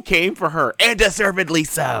people came for her, and deservedly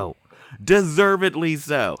so.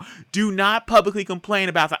 Do not publicly complain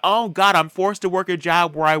about, oh God, I'm forced to work a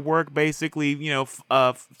job where I work basically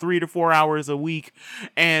 3 to 4 hours a week,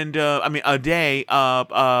 and a day,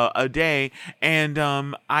 and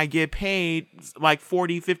I get paid like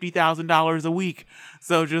 $40,000-$50,000 a week.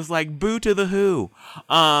 So just like boo to the who.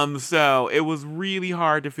 So it was really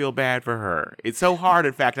hard to feel bad for her. It's so hard,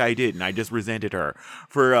 in fact, I didn't. I just resented her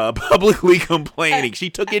for publicly complaining. She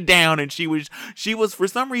took it down, and she was for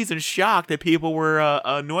some reason shocked that people were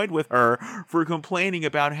annoyed with her for complaining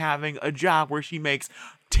about having a job where she makes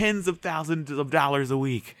tens of thousands of dollars a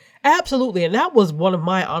week. Absolutely. And that was one of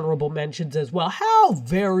my honorable mentions as well. How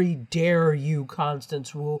very dare you,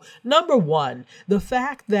 Constance Wu? Number one, the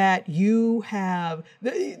fact that you have,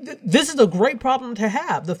 this is a great problem to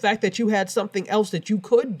have. The fact that you had something else that you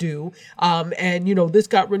could do, and this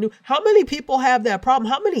got renewed. How many people have that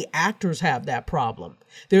problem? How many actors have that problem?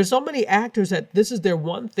 There's so many actors that this is their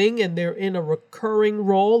one thing and they're in a recurring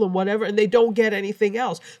role and whatever, and they don't get anything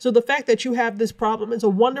else. So the fact that you have this problem is a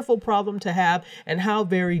wonderful problem to have, and how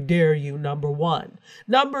very dare you, number one.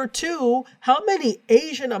 Number two, how many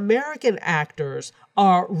Asian American actors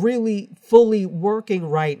are really fully working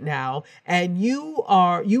right now, and you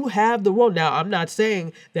have the role. Now, I'm not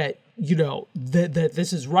saying that, that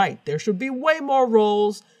this is right. There should be way more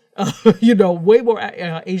roles, way more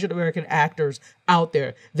Asian American actors out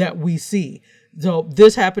there that we see. So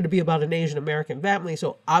this happened to be about an Asian American family.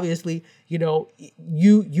 So obviously,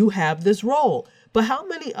 you have this role. But how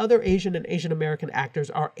many other Asian and Asian American actors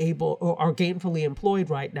are able or are gainfully employed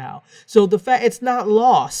right now? So the fact it's not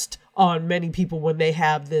lost on many people when they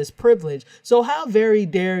have this privilege. So how very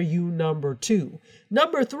dare you, number two.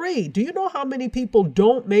 Number three, do you know how many people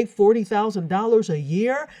don't make $40,000 a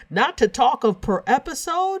year? Not to talk of per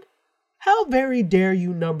episode. How very dare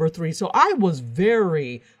you, number 3? So I was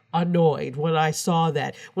very annoyed when I saw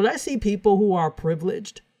that. When I see people who are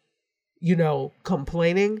privileged,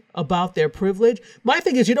 complaining about their privilege, my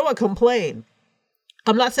thing is, you know what, complain.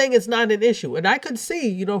 I'm not saying it's not an issue. And I could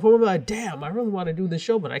see, from like, damn, I really want to do this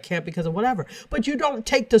show, but I can't because of whatever. But you don't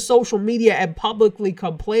take to social media and publicly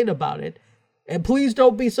complain about it. And please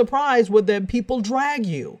don't be surprised when then people drag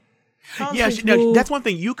you. Yeah, that's one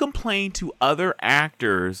thing. You complain to other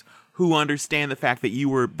actors who understand the fact that you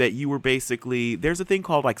were basically, there's a thing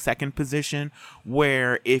called like second position,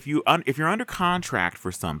 where if you're under contract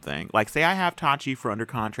for something, like say I have Tachi for under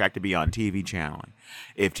contract to be on TV channeling.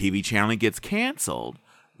 If TV channeling gets canceled,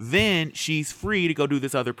 then she's free to go do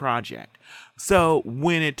this other project. So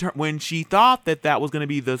when she thought that was going to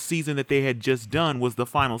be the season that they had just done was the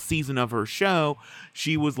final season of her show,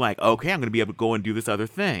 she was like, okay, I'm going to be able to go and do this other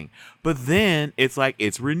thing. But then it's like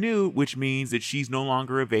it's renewed, which means that she's no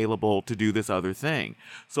longer available to do this other thing.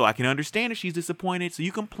 So I can understand if she's disappointed. So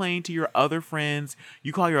you complain to your other friends.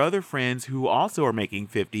 You call your other friends who also are making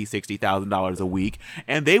 $50,000, $60,000 a week,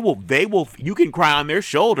 and they will. You can cry on their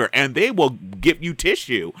shoulder, and they will give you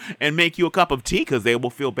tissue and make you a cup of tea because they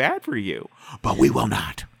will feel bad for you. But we will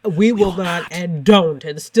not. We will not and don't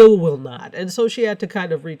and still will not. And so she had to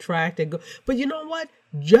kind of retract and go. But you know what?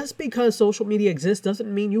 Just because social media exists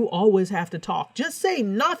doesn't mean you always have to talk. Just say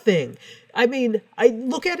nothing. I mean, I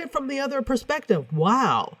look at it from the other perspective.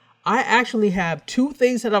 Wow. I actually have 2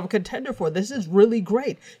 things that I'm a contender for. This is really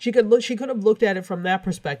great. She could have looked at it from that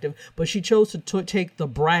perspective, but she chose to take the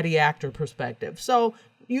bratty actor perspective. So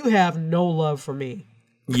you have no love for me.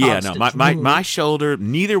 Yeah, no, my shoulder,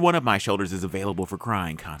 neither one of my shoulders is available for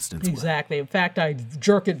crying, Constance. Exactly. In fact, I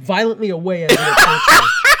jerk it violently away as you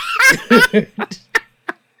approach me.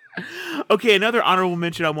 Okay, another honorable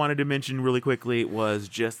mention I wanted to mention really quickly was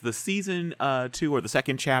just the season 2 or the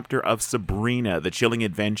second chapter of Sabrina, The Chilling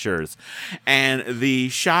Adventures, and the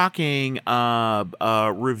shocking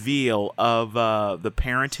reveal of the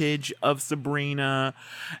parentage of Sabrina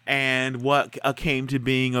and what came to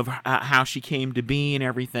being of how she came to be and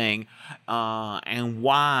everything, and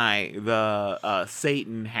why the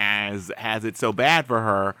Satan has it so bad for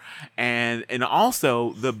her, and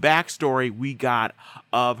also the backstory we got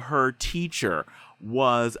of her teacher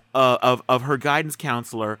was of her guidance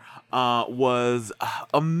counselor was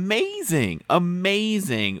amazing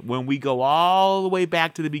when we go all the way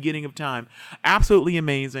back to the beginning of time. Absolutely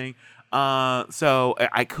amazing. So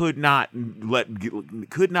I could not let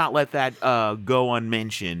that go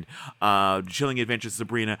unmentioned. Chilling Adventures of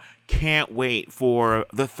Sabrina. Can't wait for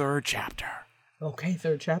the 3rd chapter. Okay,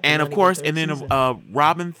 3rd chapter. And of course, and then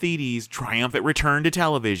Robin Thede Triumphant Return to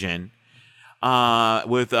Television.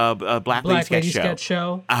 With Black Lady Sketch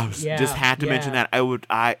Show. I just had to mention that.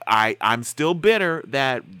 I'm still bitter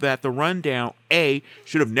that the Rundown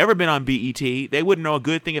should have never been on BET. They wouldn't know a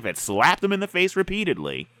good thing if it slapped them in the face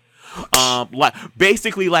repeatedly.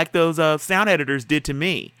 Basically like those sound editors did to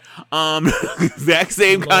me. Exact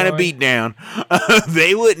same kind of beatdown.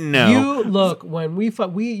 They wouldn't know. You look, when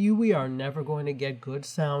we are never going to get good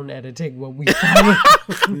sound editing when we finally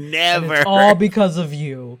never. It's all because of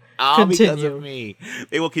you. All because of me.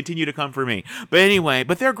 They will continue to come for me. But anyway,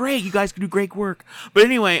 they're great. You guys can do great work. But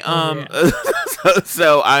anyway,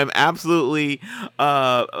 so I'm absolutely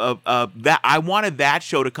that I wanted that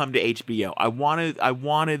show to come to HBO. I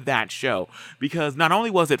wanted that show because not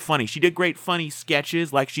only was it funny, she did great funny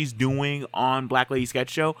sketches like she's doing on Black Lady Sketch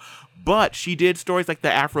Show, but she did stories like the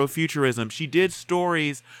Afrofuturism. She did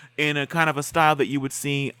stories in a kind of a style that you would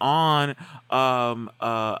see on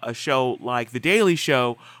a show like The Daily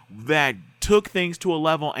Show that took things to a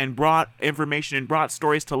level and brought information and brought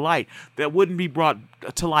stories to light that wouldn't be brought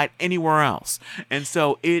to light anywhere else. And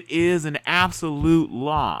so it is an absolute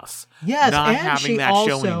loss not having that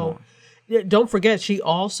show anymore. Don't forget, she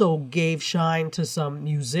also gave shine to some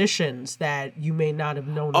musicians that you may not have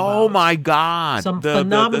known about. Oh my God! Some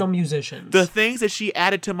phenomenal musicians. The things that she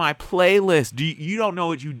added to my playlist. You don't know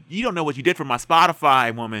what you did for my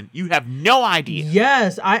Spotify, woman. You have no idea.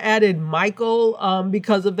 Yes, I added Michael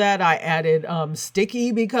because of that. I added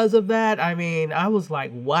Sticky because of that. I mean, I was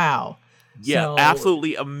like, wow. Yeah,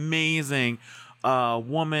 absolutely amazing.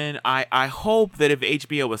 Woman, I hope that if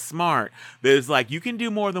HBO was smart, there's like you can do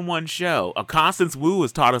more than one show. Constance Wu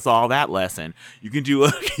has taught us all that lesson. You can do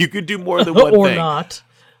more than one or thing. Or not.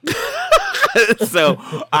 So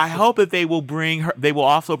I hope that they will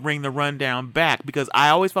also bring the Rundown back because I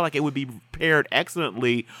always felt like it would be paired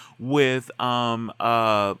excellently with what's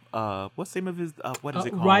the name of his what is it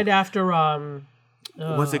called? Right after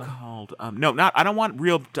What's it called? No, not. I don't want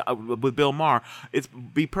Real with Bill Maher. It's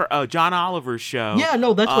John Oliver's show. Yeah,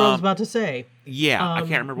 no, that's what I was about to say. Yeah, I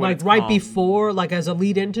can't remember what like it's right called. before, like as a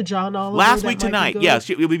lead into John Oliver. Last Week Tonight. Yeah,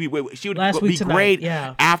 she would be great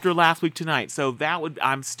yeah. after Last Week Tonight. So that would.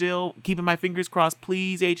 I'm still keeping my fingers crossed.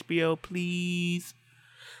 Please, HBO, please.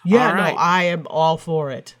 Yeah, all right. No, I am all for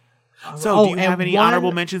it. So, do you have any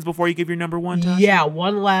honorable mentions before you give your number one, Tasha? Yeah,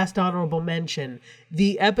 one last honorable mention.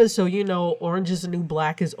 The episode, Orange is the New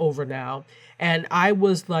Black is over now. And I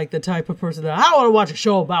was like the type of person that I want to watch a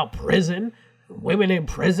show about prison, women in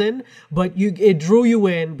prison. But it drew you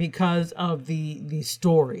in because of the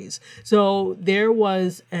stories. So there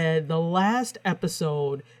was the last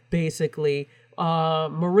episode, basically,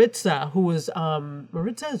 Maritza, who was,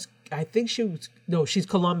 Maritza's, I think she's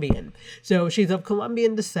Colombian. So she's of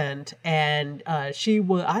Colombian descent, and I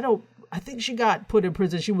think she got put in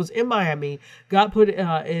prison. She was in Miami, got put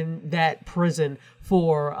in that prison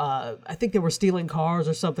for, I think they were stealing cars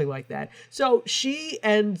or something like that. So she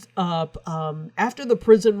ends up, after the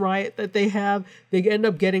prison riot that they have, they end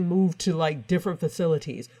up getting moved to like different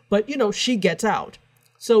facilities. But, she gets out.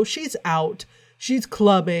 So she's out. She's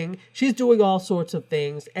clubbing, she's doing all sorts of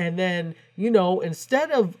things. And then, instead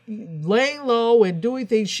of laying low and doing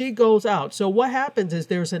things, she goes out. So what happens is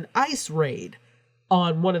there's an ICE raid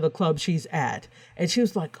on one of the clubs she's at. And she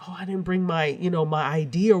was like, I didn't bring my, my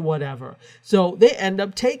ID or whatever. So they end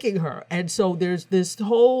up taking her. And so there's this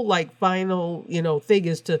whole like final, thing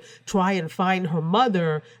is to try and find her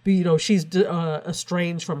mother. But, she's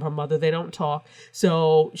estranged from her mother. They don't talk.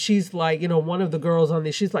 So she's like, one of the girls on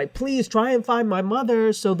this, she's like, please try and find my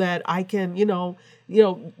mother so that I can,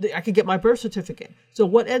 I could get my birth certificate. So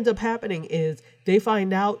what ends up happening is they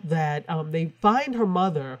find out that they find her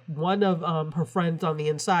mother. One of her friends on the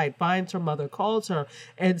inside finds her mother, calls her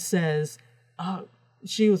and says,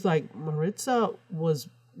 she was like, Maritza was,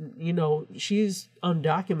 she's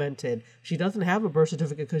undocumented. She doesn't have a birth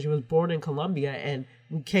certificate because she was born in Colombia and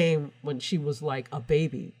came when she was like a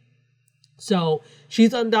baby. So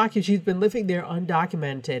she's undocumented. She's been living there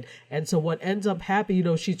undocumented. And so what ends up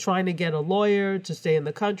happening, she's trying to get a lawyer to stay in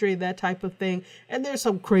the country, that type of thing. And there's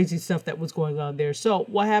some crazy stuff that was going on there. So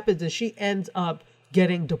what happens is she ends up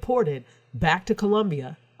getting deported back to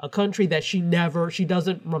Colombia, a country that she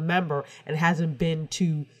doesn't remember and hasn't been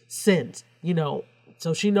to since,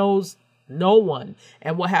 so she knows no one.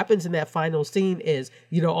 And what happens in that final scene is,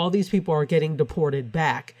 all these people are getting deported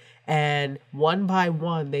back. And one by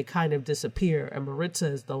one, they kind of disappear. And Maritza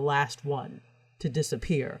is the last one to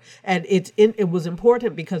disappear. And it was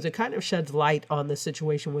important because it kind of sheds light on the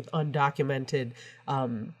situation with undocumented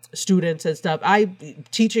students and stuff.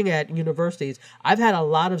 Teaching at universities, I've had a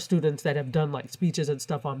lot of students that have done like speeches and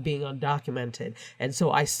stuff on being undocumented. And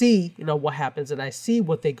so I see, what happens and I see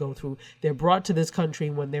what they go through. They're brought to this country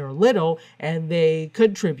when they're little and they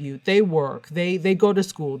contribute, they work, they go to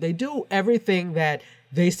school, they do everything that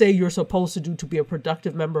they say you're supposed to do to be a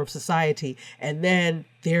productive member of society, and then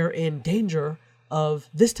they're in danger of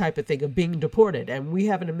this type of thing, of being deported. And we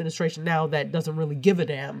have an administration now that doesn't really give a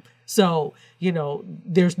damn. So,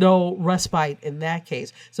 there's no respite in that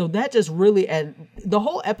case. So that just really, and the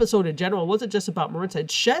whole episode in general wasn't just about Maritza.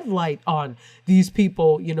 It shed light on these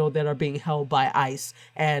people, that are being held by ICE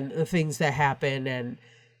and the things that happen and,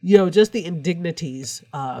 just the indignities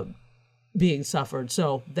being suffered.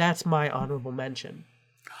 So that's my honorable mention.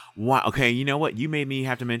 Wow. Okay. You know what? You made me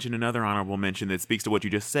have to mention another honorable mention that speaks to what you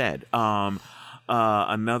just said. A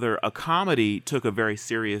comedy took a very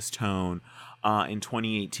serious tone in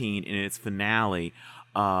 2018 in its finale.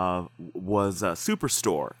 Was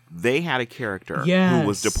Superstore. They had a character who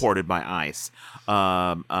was deported by ICE.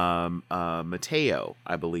 Mateo,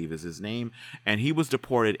 I believe is his name. And he was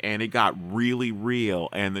deported and it got really real.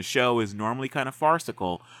 And the show is normally kind of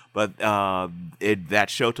farcical, but that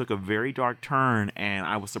show took a very dark turn. And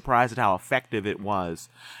I was surprised at how effective it was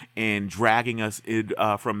in dragging us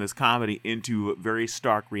from this comedy into very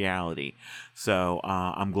stark reality. So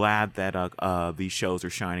I'm glad that these shows are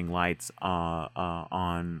shining lights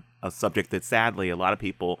on a subject that sadly a lot of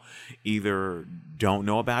people either don't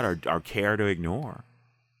know about or care to ignore.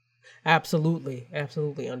 Absolutely.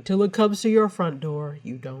 Until it comes to your front door,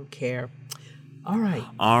 you don't care. All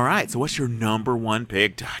right. So what's your number one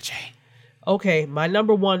pick, Tachi? Okay, my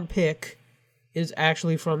number one pick is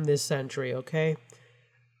actually from this century, okay?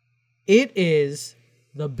 It is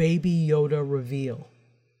the Baby Yoda reveal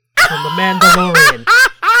from The Mandalorian.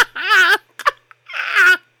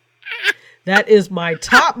 That is my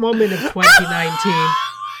top moment of 2019.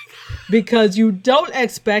 because you don't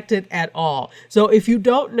expect it at all. So if you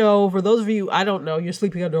don't know, for those of you, I don't know, you're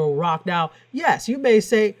sleeping under a rock now, yes, you may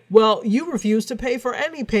say, well, you refuse to pay for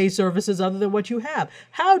any paid services other than what you have.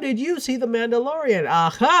 How did you see The Mandalorian?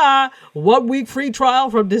 Aha! 1 week free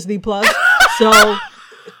trial from Disney Plus. So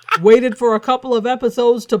waited for a couple of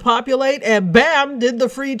episodes to populate, and bam, did the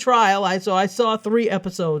free trial. I saw 3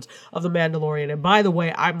 episodes of The Mandalorian, and by the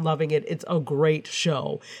way, I'm loving it. It's a great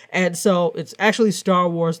show. And so it's actually Star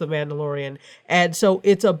Wars The Mandalorian, and so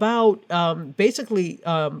it's about basically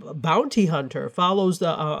bounty hunter, follows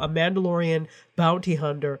a Mandalorian bounty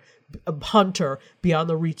hunter beyond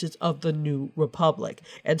the reaches of the New Republic.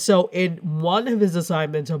 And so in one of his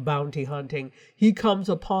assignments of bounty hunting, he comes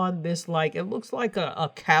upon this, like, it looks like a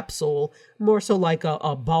capsule, more so like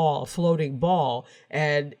a ball, a floating ball.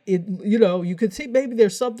 And it, you could see maybe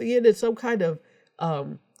there's something in it, some kind of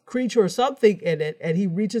creature or something in it. And he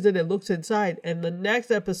reaches in and looks inside. And the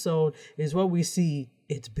next episode is when we see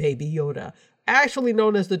it's Baby Yoda, actually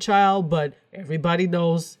known as the child, but everybody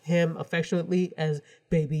knows him affectionately as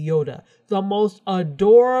Baby Yoda. The most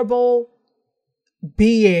adorable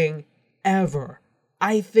being ever.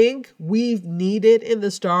 I think we've needed in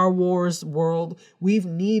the Star Wars world, we've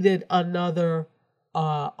needed another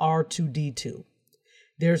R2-D2.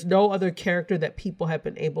 There's no other character that people have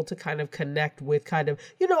been able to kind of connect with,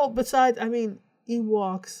 besides,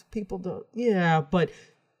 Ewoks, people don't, but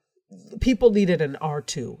people needed an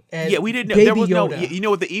R2. And we didn't know. Baby There was Yoda.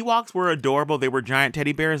 no, the Ewoks were adorable. They were giant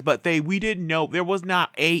teddy bears, but we didn't know. There was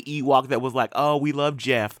not a Ewok that was like, oh, we love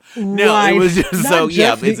Jeff. No, Right. it was just Not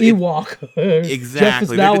Jeff the Ewok. Exactly. Jeff is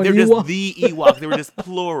They're now an just Ewok. the Ewok. They were just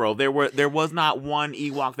plural. There was not one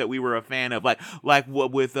Ewok that we were a fan of. Like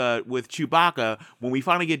what with Chewbacca, when we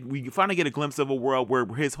finally get a glimpse of a world where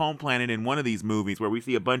his home planet in one of these movies, where we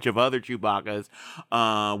see a bunch of other Chewbaccas,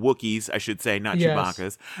 Wookiees, I should say, not Yes.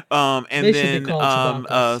 Chewbaccas. And They then should be called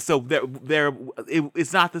Chewbaccas. so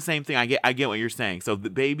it's not the same thing. I get what you're saying. So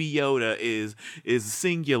the Baby Yoda is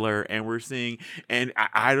singular, and we're seeing, and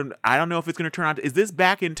I don't know if it's going to turn out. Is this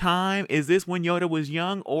back in time? Is this when Yoda was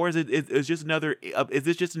young, or is just another? Is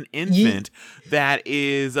this just an infant that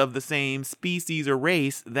is of the same species or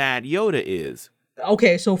race that Yoda is?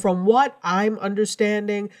 Okay, so from what I'm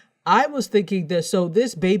understanding, I was thinking this. So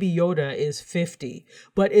this Baby Yoda is 50,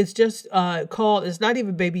 but it's just it's not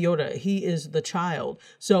even Baby Yoda. He is the child.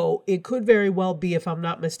 So it could very well be, if I'm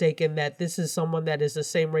not mistaken, that this is someone that is the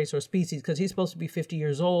same race or species, because he's supposed to be 50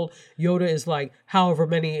 years old. Yoda is like however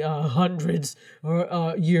many hundreds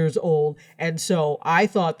or years old. And so I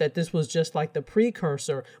thought that this was just like the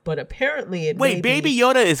precursor, but apparently it may Baby be,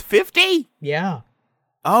 Yoda is 50? Yeah.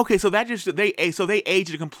 Okay, so they age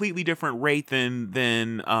at a completely different rate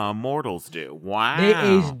than mortals do. Wow. They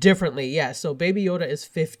age differently, yes. So Baby Yoda is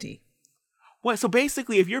 50. What? So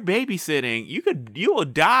basically, if you're babysitting, you will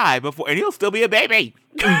die before, and he'll still be a baby.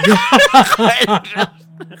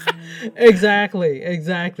 Exactly.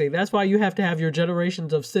 That's why you have to have your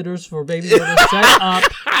generations of sitters for Baby Yoda set up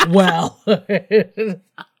well.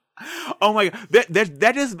 Oh my God, this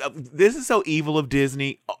is so evil of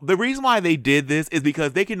Disney. The reason why they did this is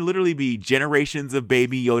because they can literally be generations of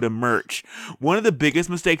Baby Yoda merch. One of the biggest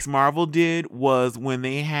mistakes Marvel did was when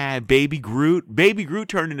they had Baby Groot. Baby Groot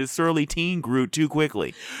turned into surly teen Groot too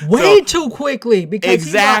quickly. Way too quickly, because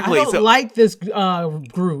Exactly. I don't like this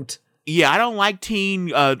Groot. Yeah, I don't like teen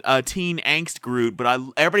angst Groot, but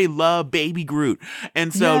everybody loved Baby Groot.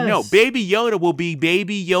 And so, no, Yes. Baby Yoda will be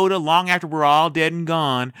Baby Yoda long after we're all dead and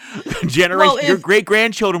gone. Well, Your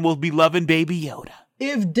great-grandchildren will be loving Baby Yoda.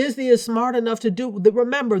 If Disney is smart enough to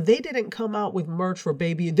remember, they didn't come out with merch for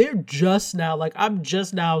Baby. They're just now, I'm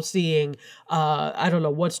just now seeing, I don't know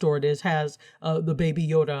what store it is, has the Baby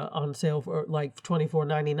Yoda on sale for like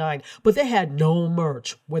 $24.99. But they had no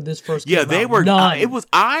merch when this first came out. Yeah, they were. None.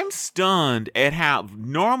 I'm stunned at how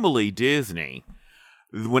normally Disney,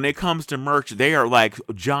 when it comes to merch, they are like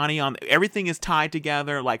Johnny on everything is tied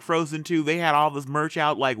together. Like Frozen 2, they had all this merch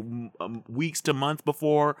out like weeks to months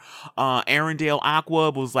before. Arendelle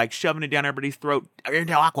Aqua was like shoving it down everybody's throat.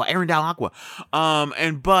 Arendelle Aqua.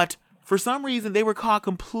 But for some reason, they were caught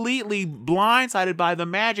completely blindsided by the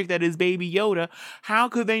magic that is Baby Yoda. How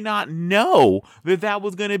could they not know that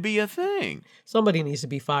was going to be a thing? Somebody needs to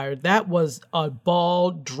be fired. That was a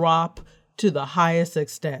ball drop to the highest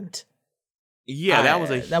extent. Yeah, that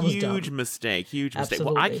was a That was huge dumb. mistake. Huge mistake.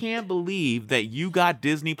 Well, I Absolutely. can't believe that you got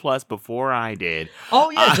Disney Plus before I did.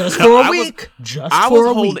 Oh yeah, just for a I was week. Just I was for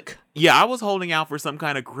a holding week. yeah, I was holding out for some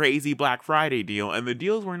kind of crazy Black Friday deal, and the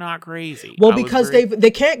deals were not crazy. Well, I was because very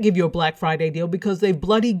they can't give you a Black Friday deal because they've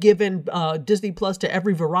bloody given Disney Plus to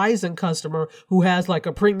every Verizon customer who has like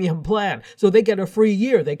a premium plan, so they get a free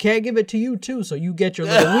year. They can't give it to you too, so you get your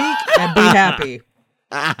little week and be happy.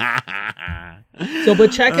 So,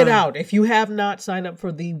 but check it out. If you have not signed up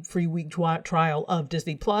for the free week trial of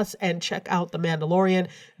Disney Plus and check out The Mandalorian,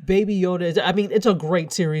 Baby Yoda is, I mean, it's a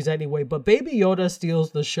great series anyway, but Baby Yoda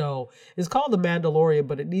steals the show. It's called The Mandalorian,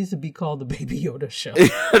 but it needs to be called The Baby Yoda Show.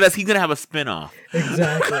 He's gonna have a spinoff.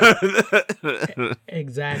 Exactly.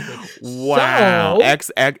 Exactly. Wow.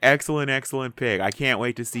 So, Excellent pick. I can't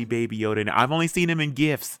wait to see Baby Yoda. I've only seen him in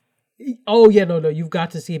GIFs. oh yeah, no, you've got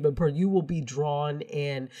to see him in person. You will be drawn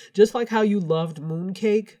in, just like how you loved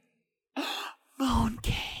Mooncake.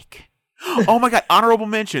 Mooncake. Oh my god, honorable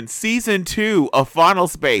mention. Season 2 of Final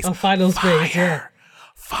Space. A Final Space, yeah.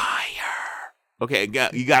 Fire. Okay,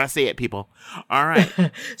 you gotta say it, people. All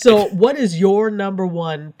right. So, what is your number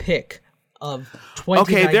one pick of 2019?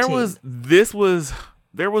 Okay,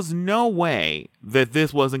 there was no way that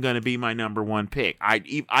this wasn't going to be my number one pick. I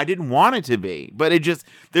didn't want it to be, but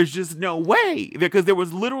there's just no way, because there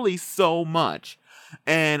was literally so much,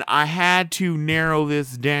 and I had to narrow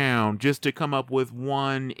this down just to come up with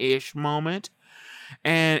one-ish moment,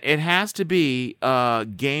 and it has to be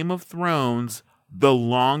Game of Thrones: The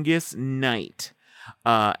Longest Night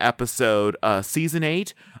episode, season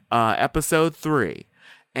 8, episode 3.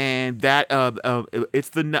 And that it's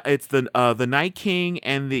the Night King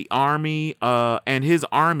and the army and his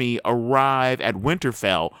army arrive at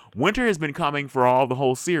Winterfell. Winter has been coming for the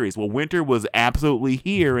whole series. Well, Winter was absolutely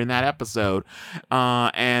here in that episode,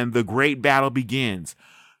 and the great battle begins.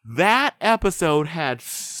 That episode had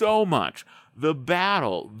so much. The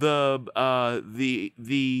battle, the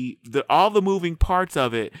all the moving parts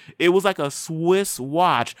of it. It was like a Swiss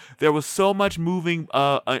watch. There was so much moving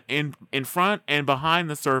in front and behind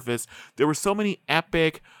the surface. There were so many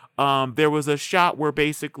epic. There was a shot where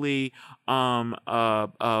basically all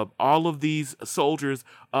of these soldiers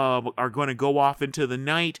are going to go off into the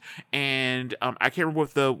night, and I can't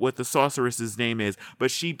remember what the sorceress's name is,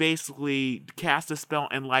 but she basically casts a spell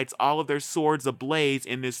and lights all of their swords ablaze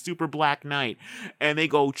in this super black night, and they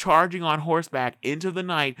go charging on horseback into the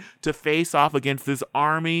night to face off against this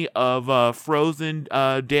army of frozen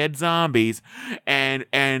dead zombies, and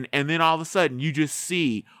then all of a sudden you just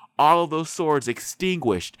see all of those swords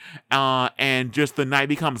extinguished, and just the night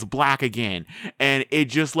becomes black again. And it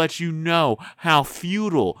just lets you know how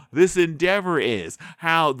futile this endeavor is.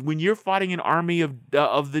 How when you're fighting an army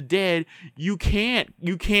of the dead, you can't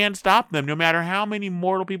stop them, no matter how many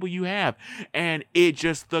mortal people you have. And it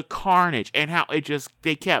just, the carnage, and how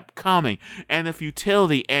they kept coming, and the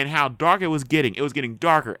futility, and how dark it was getting. It was getting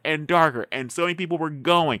darker and darker, and so many people were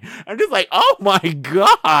going. I'm just like, oh my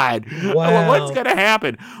god, Wow. what's gonna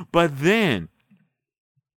happen? But then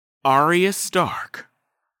Arya Stark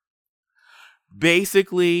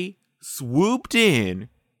basically swooped in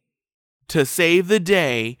to save the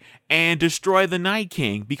day and destroy the Night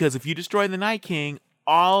King, because if you destroy the Night King,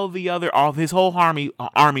 all his whole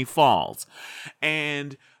army falls.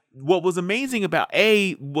 And what was amazing about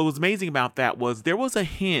that was there was a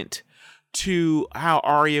hint to how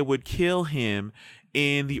Arya would kill him.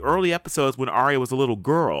 In the early episodes, when Arya was a little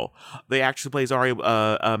girl, they actually plays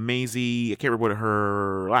Arya, Maisie. I can't remember what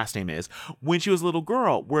her last name is. When she was a little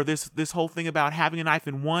girl, where this whole thing about having a knife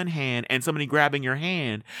in one hand and somebody grabbing your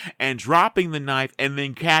hand and dropping the knife and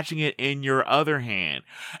then catching it in your other hand,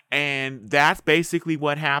 and that's basically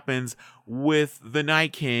what happens with the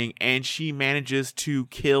Night King, and she manages to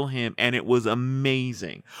kill him, and it was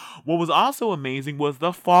amazing. What was also amazing was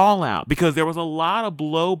the fallout, because there was a lot of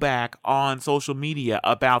blowback on social media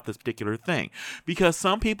about this particular thing, because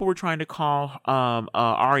some people were trying to call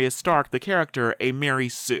Arya Stark, the character, a Mary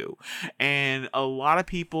Sue, and a lot of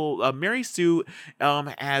people, Mary Sue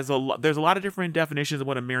there's a lot of different definitions of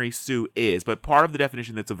what a Mary Sue is, but part of the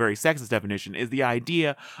definition that's a very sexist definition is the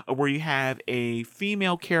idea of where you have a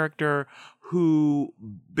female character who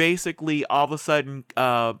basically all of a sudden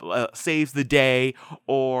saves the day,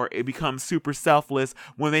 or it becomes super selfless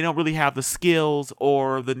when they don't really have the skills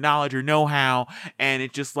or the knowledge or know-how, and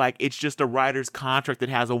it's just a writer's contract that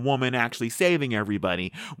has a woman actually saving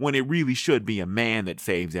everybody when it really should be a man that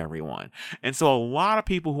saves everyone. And so a lot of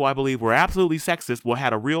people who I believe were absolutely sexist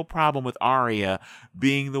had a real problem with Arya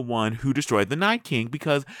being the one who destroyed the Night King,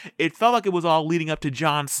 because it felt like it was all leading up to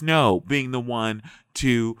Jon Snow being the one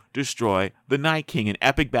to destroy the Night King, an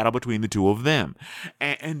epic epic battle between the two of them.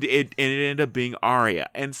 And it ended up being Arya.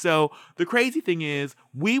 And so the crazy thing is,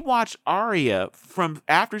 we watched Arya from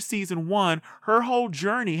after season 1. Her whole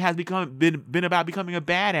journey has been about becoming a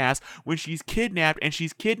badass when she's kidnapped, and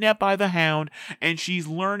she's kidnapped by the Hound, and she's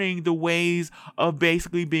learning the ways of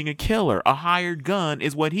basically being a killer. A hired gun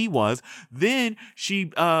is what he was. Then she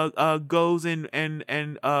goes to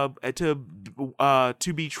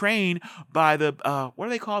be trained by the what are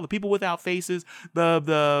they called? The people without faces,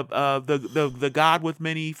 the god with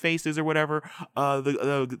many faces or whatever,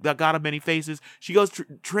 the god of many faces. She goes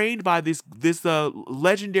trained by this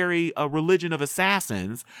legendary religion of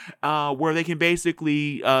assassins, where they can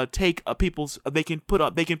basically take they can put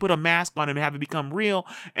a mask on him and have it become real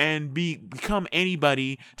and become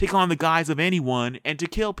anybody, take on the guise of anyone, and to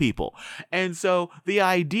kill people. And so the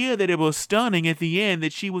idea that it was stunning at the end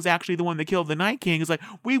that she was actually the one that killed the Night King is like,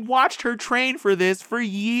 we watched her train for this for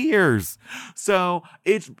years. So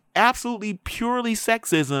it's absolutely purely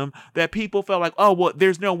sexism that people felt like, oh, well,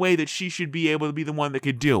 there's no way that she should be able to be the one that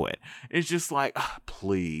could do it. It's just like,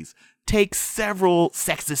 please take several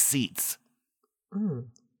sexist seats.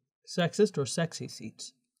 Sexist or sexy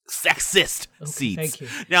seats? Sexist seats. Thank you.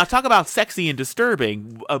 Now, talk about sexy and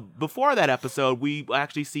disturbing. Before that episode, we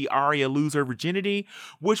actually see Arya lose her virginity,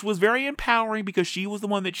 which was very empowering because she was the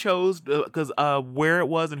one that chose where it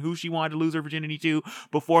was and who she wanted to lose her virginity to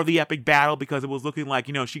before the epic battle, because it was looking like,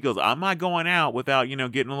 she goes, I'm not going out without, getting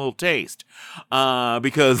a little taste.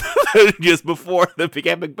 Because just before the big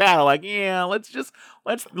epic battle, like, yeah, let's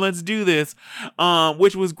do this,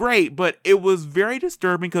 which was great, but it was very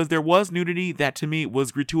disturbing because there was nudity that to me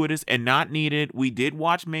was gratuitous and not needed. We did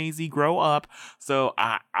watch Maisie grow up, so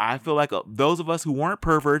I feel like those of us who weren't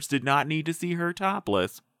perverts did not need to see her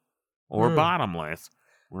topless or bottomless.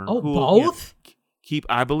 Both?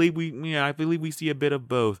 I believe we see a bit of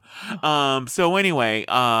both. So anyway,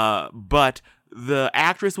 but the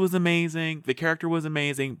actress was amazing. The character was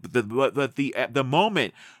amazing. But the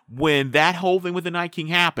moment when that whole thing with the Night King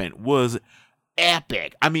happened was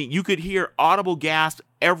epic. I mean, you could hear audible gasps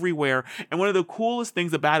everywhere. And one of the coolest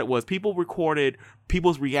things about it was people recorded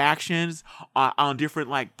people's reactions on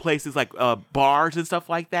different places like bars and stuff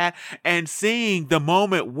like that, and seeing the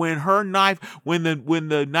moment when when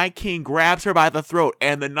the Night King grabs her by the throat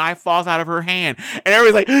and the knife falls out of her hand, and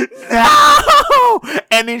everybody's like, no,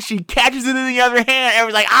 and then she catches it in the other hand, and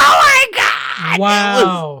everybody's like, oh my god,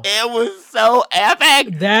 wow, it was so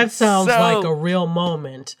epic. That sounds like a real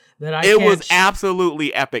moment. It was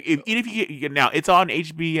absolutely epic. If you get now, it's on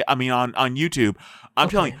HBO. I mean, on YouTube. I'm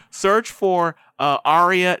telling you, search for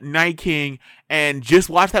Arya Night King and just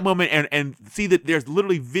watch that moment and see that there's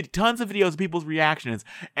literally tons of videos of people's reactions.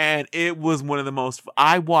 And it was one of the most.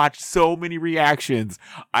 I watched so many reactions.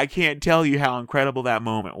 I can't tell you how incredible that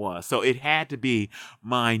moment was. So it had to be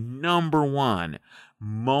my number one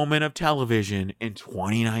moment of television in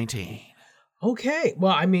 2019. Okay.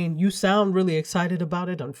 Well, I mean, you sound really excited about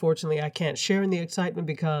it. Unfortunately, I can't share in the excitement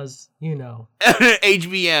because, HBO.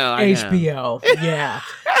 Yeah.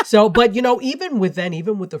 So, but, even with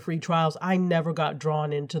the free trials, I never got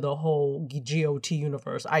drawn into the whole GOT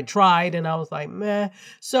universe. I tried and I was like, meh.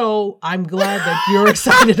 So I'm glad that you're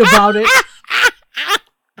excited about it.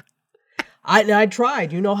 I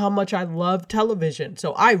tried. You know how much I love television.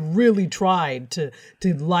 So I really tried to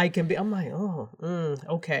like and be. I'm like,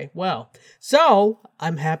 okay, well. So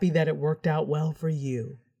I'm happy that it worked out well for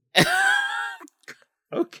you.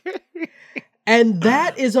 Okay. And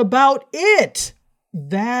that is about it.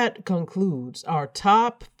 That concludes our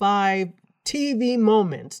top 5 TV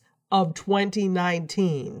moments of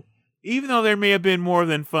 2019. Even though there may have been more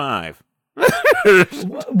than 5.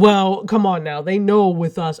 Well, come on now. They know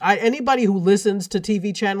with us. Anybody who listens to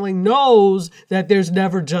TV channeling knows that there's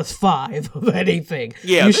never just 5 of anything.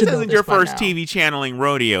 Yeah, this isn't your first TV channeling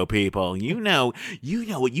rodeo, people. You know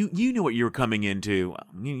what you're coming into.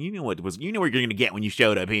 You know what you're going to get when you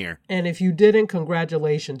showed up here. And if you didn't,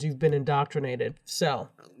 congratulations, you've been indoctrinated. So.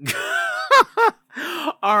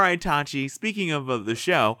 All right, Tachi. Speaking of the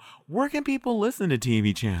show, where can people listen to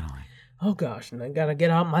TV channeling? Oh gosh, and I gotta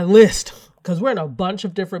get out my list because we're in a bunch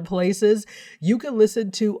of different places. You can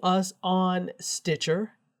listen to us on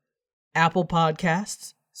Stitcher, Apple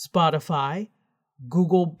Podcasts, Spotify,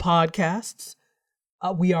 Google Podcasts.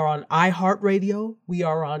 We are on iHeartRadio. We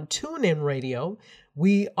are on TuneIn Radio.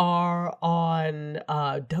 We are on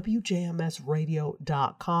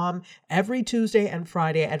WJMSradio.com every Tuesday and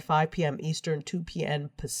Friday at 5 p.m. Eastern, 2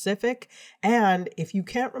 p.m. Pacific. And if you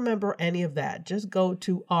can't remember any of that, just go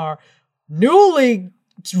to our newly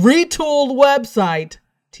retooled website,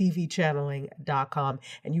 tvchanneling.com,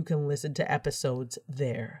 and you can listen to episodes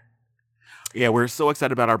there. Yeah, we're so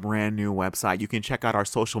excited about our brand new website. You can check out our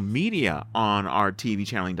social media on our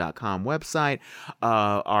tvchanneling.com website,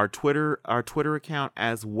 our Twitter account,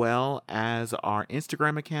 as well as our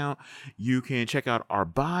Instagram account. You can check out our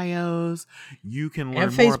bios. You can learn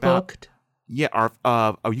And more about Facebook.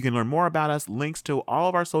 you can learn more about us, links to all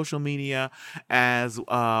of our social media, as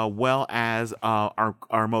well as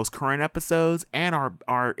our most current episodes and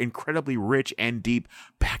our incredibly rich and deep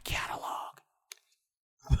back catalog.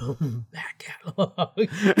 Back catalog. You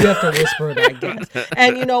have to whisper that, guys.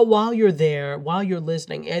 And while you're there, while you're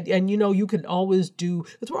listening, and you can always do,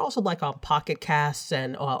 because we're also like on Pocket Casts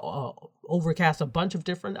and Overcast, a bunch of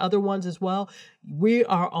different other ones as well. We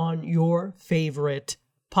are on your favorite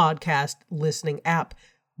podcast listening app.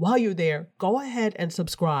 While you're there, go ahead and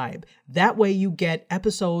subscribe. That way you get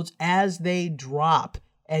episodes as they drop.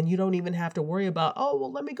 And you don't even have to worry about,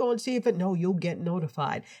 let me go and see if no, you'll get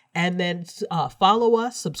notified. And then follow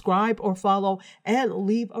us, subscribe or follow, and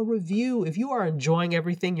leave a review. If you are enjoying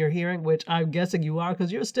everything you're hearing, which I'm guessing you are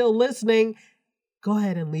because you're still listening, go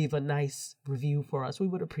ahead and leave a nice review for us. We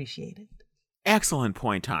would appreciate it. Excellent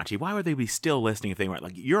point, Tachi. Why would they be still listening if they weren't?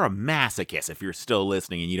 Like, you're a masochist if you're still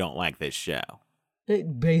listening and you don't like this show.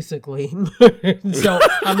 Basically. So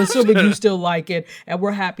I'm assuming you still like it, and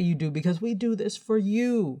we're happy you do because we do this for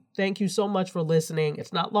you. Thank you so much for listening.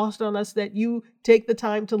 It's not lost on us that you take the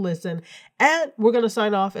time to listen, and we're going to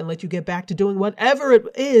sign off and let you get back to doing whatever it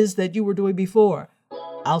is that you were doing before.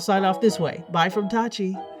 I'll sign off this way. Bye from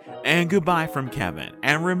Tachi. And goodbye from Kevin.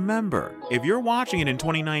 And remember, if you're watching it in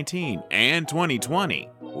 2019 and 2020,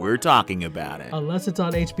 we're talking about it. Unless it's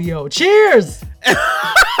on HBO. Cheers!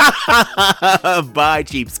 Bye,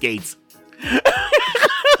 cheapskates.